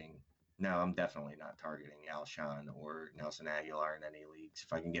targeting. No, I'm definitely not targeting Alshon or Nelson Aguilar in any leagues.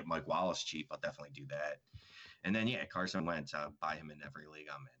 If I can get Mike Wallace cheap, I'll definitely do that. And then, yeah, Carson Wentz, I'll buy him in every league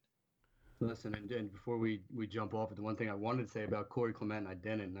I'm in. Listen, and before we jump off, the one thing I wanted to say about Corey Clement, and I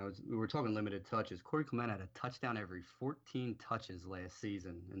didn't, we were talking limited touches. Corey Clement had a touchdown every 14 touches last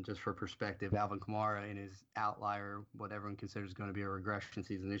season. And just for perspective, Alvin Kamara in his outlier, what everyone considers going to be a regression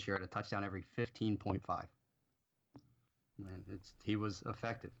season this year, had a touchdown every 15.5. Man, he was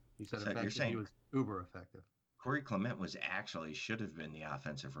effective. You said so effective. He was uber effective. Corey Clement should have been the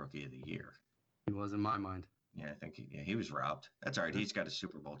offensive rookie of the year. He was in my mind. Yeah, I think he was robbed. That's all right. He's got a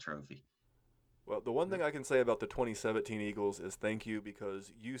Super Bowl trophy. Well, the one thing I can say about the 2017 Eagles is thank you,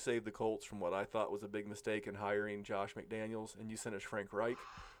 because you saved the Colts from what I thought was a big mistake in hiring Josh McDaniels, and you sent us Frank Reich,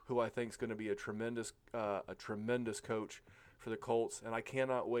 who I think is going to be a tremendous coach for the Colts. And I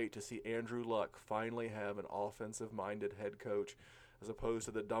cannot wait to see Andrew Luck finally have an offensive-minded head coach, as opposed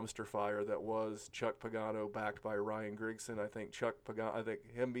to the dumpster fire that was Chuck Pagano backed by Ryan Grigson. I think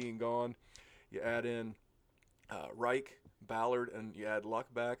him being gone, you add in Reich, Ballard, and you add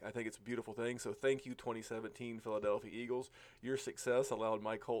Luck back. I think it's a beautiful thing. So thank you, 2017 Philadelphia Eagles. Your success allowed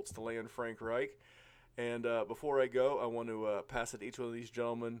my Colts to land Frank Reich. And before I go, I want to pass it to each one of these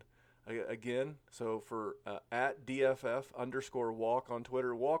gentlemen again. So for at DFF_walk on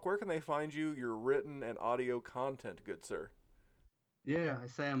Twitter. Walk, where can they find you, your written and audio content, good sir? Yeah, I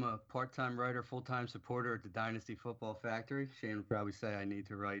say I'm a part-time writer, full-time supporter at the Dynasty Football Factory. Shane would probably say I need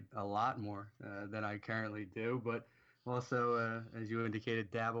to write a lot more than I currently do, but also, as you indicated,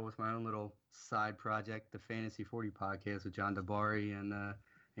 dabble with my own little side project, the Fantasy 40 podcast with John Dabari and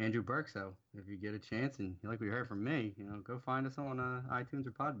Andrew Burke. So if you get a chance, and like we heard from me, go find us on iTunes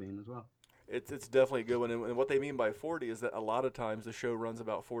or Podbean as well. It's definitely a good one. And what they mean by 40 is that a lot of times the show runs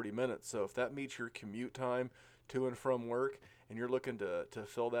about 40 minutes. So if that meets your commute time to and from work, and you're looking to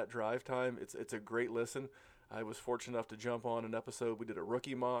fill that drive time, it's a great listen. I was fortunate enough to jump on an episode. We did a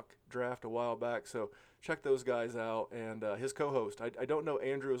rookie mock draft a while back, so check those guys out. And his co-host, I don't know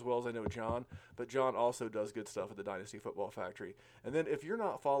Andrew as well as I know John, but John also does good stuff at the Dynasty Football Factory. And then if you're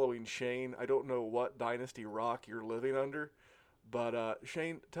not following Shane, I don't know what Dynasty rock you're living under, but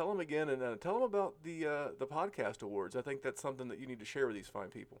Shane, tell him again, and tell him about the podcast awards. I think that's something that you need to share with these fine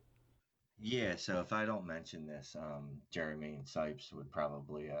people. Yeah, so if I don't mention this, Jeremy and Sipes would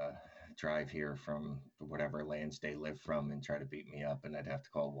probably drive here from whatever lands they live from and try to beat me up, and I'd have to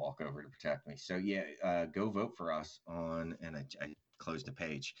call Walkover to protect me. So yeah, go vote for us on, and I closed the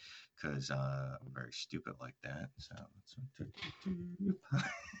page because I'm very stupid like that. So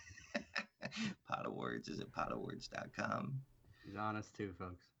Pot Awards is at potawards.com. He's honest too,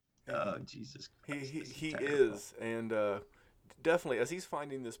 folks. Oh, Jesus Christ. He is, and definitely, as he's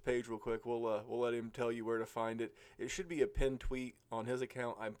finding this page real quick, we'll let him tell you where to find it. It should be a pinned tweet on his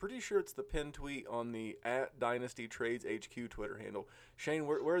account. I'm pretty sure it's the pinned tweet on the @DynastyTradesHQ Twitter handle. Shane,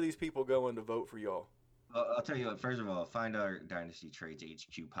 where are these people going to vote for y'all? I'll tell you what. First of all, find our Dynasty Trades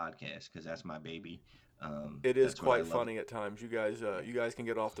HQ podcast, because that's my baby. It is quite funny at times. You guys can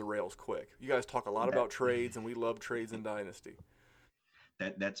get off the rails quick. You guys talk a lot about trades, and we love trades in Dynasty.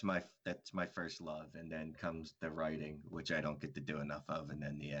 That's my first love, and then comes the writing, which I don't get to do enough of, and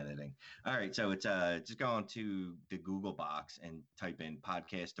then the editing. All right, so it's just go on to the Google box and type in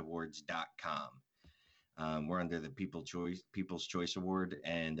podcastawards.com. We're under the People's Choice Award,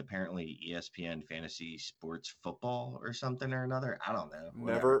 and apparently ESPN Fantasy Sports Football or something or another. I don't know.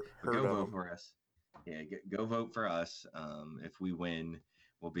 Never heard go of vote them. for us. Yeah, go vote for us. If we win,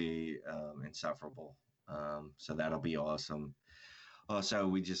 we'll be insufferable. So that'll be awesome. Also,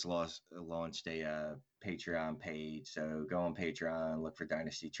 we just launched a Patreon page. So go on Patreon, look for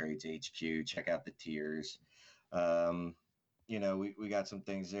Dynasty Trades HQ, check out the tiers. We got some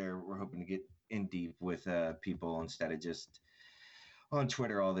things there. We're hoping to get in deep with people instead of just on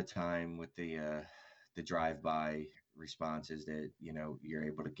Twitter all the time with the drive-by responses that you're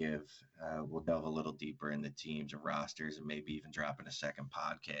able to give. We'll delve a little deeper in the teams and rosters, and maybe even drop in a second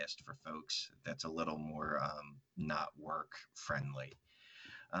podcast for folks that's a little more not work friendly.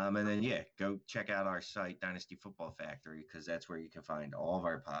 And then, yeah, go check out our site, Dynasty Football Factory, because that's where you can find all of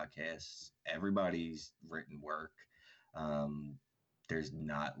our podcasts, everybody's written work. Um, there's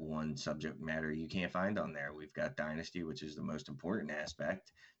not one subject matter you can't find on there. We've got Dynasty, which is the most important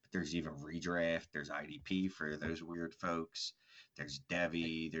aspect, but there's even redraft, there's IDP for those weird folks. There's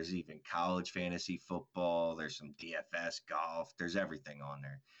Devy, there's even college fantasy football, there's some DFS golf, there's everything on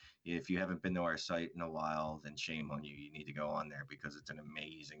there. If you haven't been to our site in a while, then shame on you. You need to go on there because it's an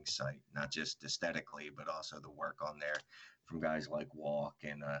amazing site, not just aesthetically, but also the work on there from guys like Walk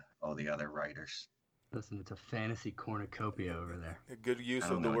and all the other writers. Listen, it's a fantasy cornucopia over there. A good use I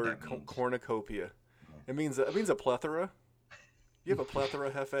don't of the know what word that means. cornucopia. It means a plethora. You have a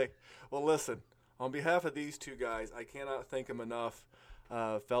plethora, Hefe? Well, listen, on behalf of these two guys, I cannot thank them enough.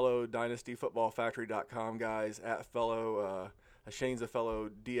 Fellow DynastyFootballFactory.com guys, at fellow Shane's a fellow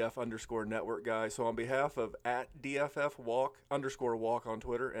DF_network guy. So on behalf of at DFF walk on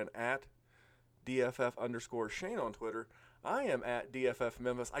Twitter and at DFF_Shane on Twitter, I am at DFF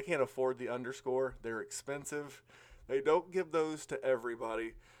Memphis. I can't afford the underscore. They're expensive. They don't give those to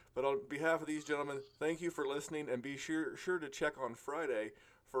everybody. But on behalf of these gentlemen, thank you for listening, and be sure to check on Friday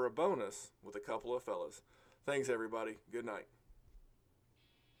for a bonus with a couple of fellas. Thanks, everybody. Good night.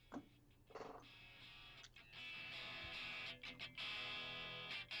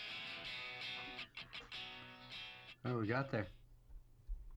 What we got there?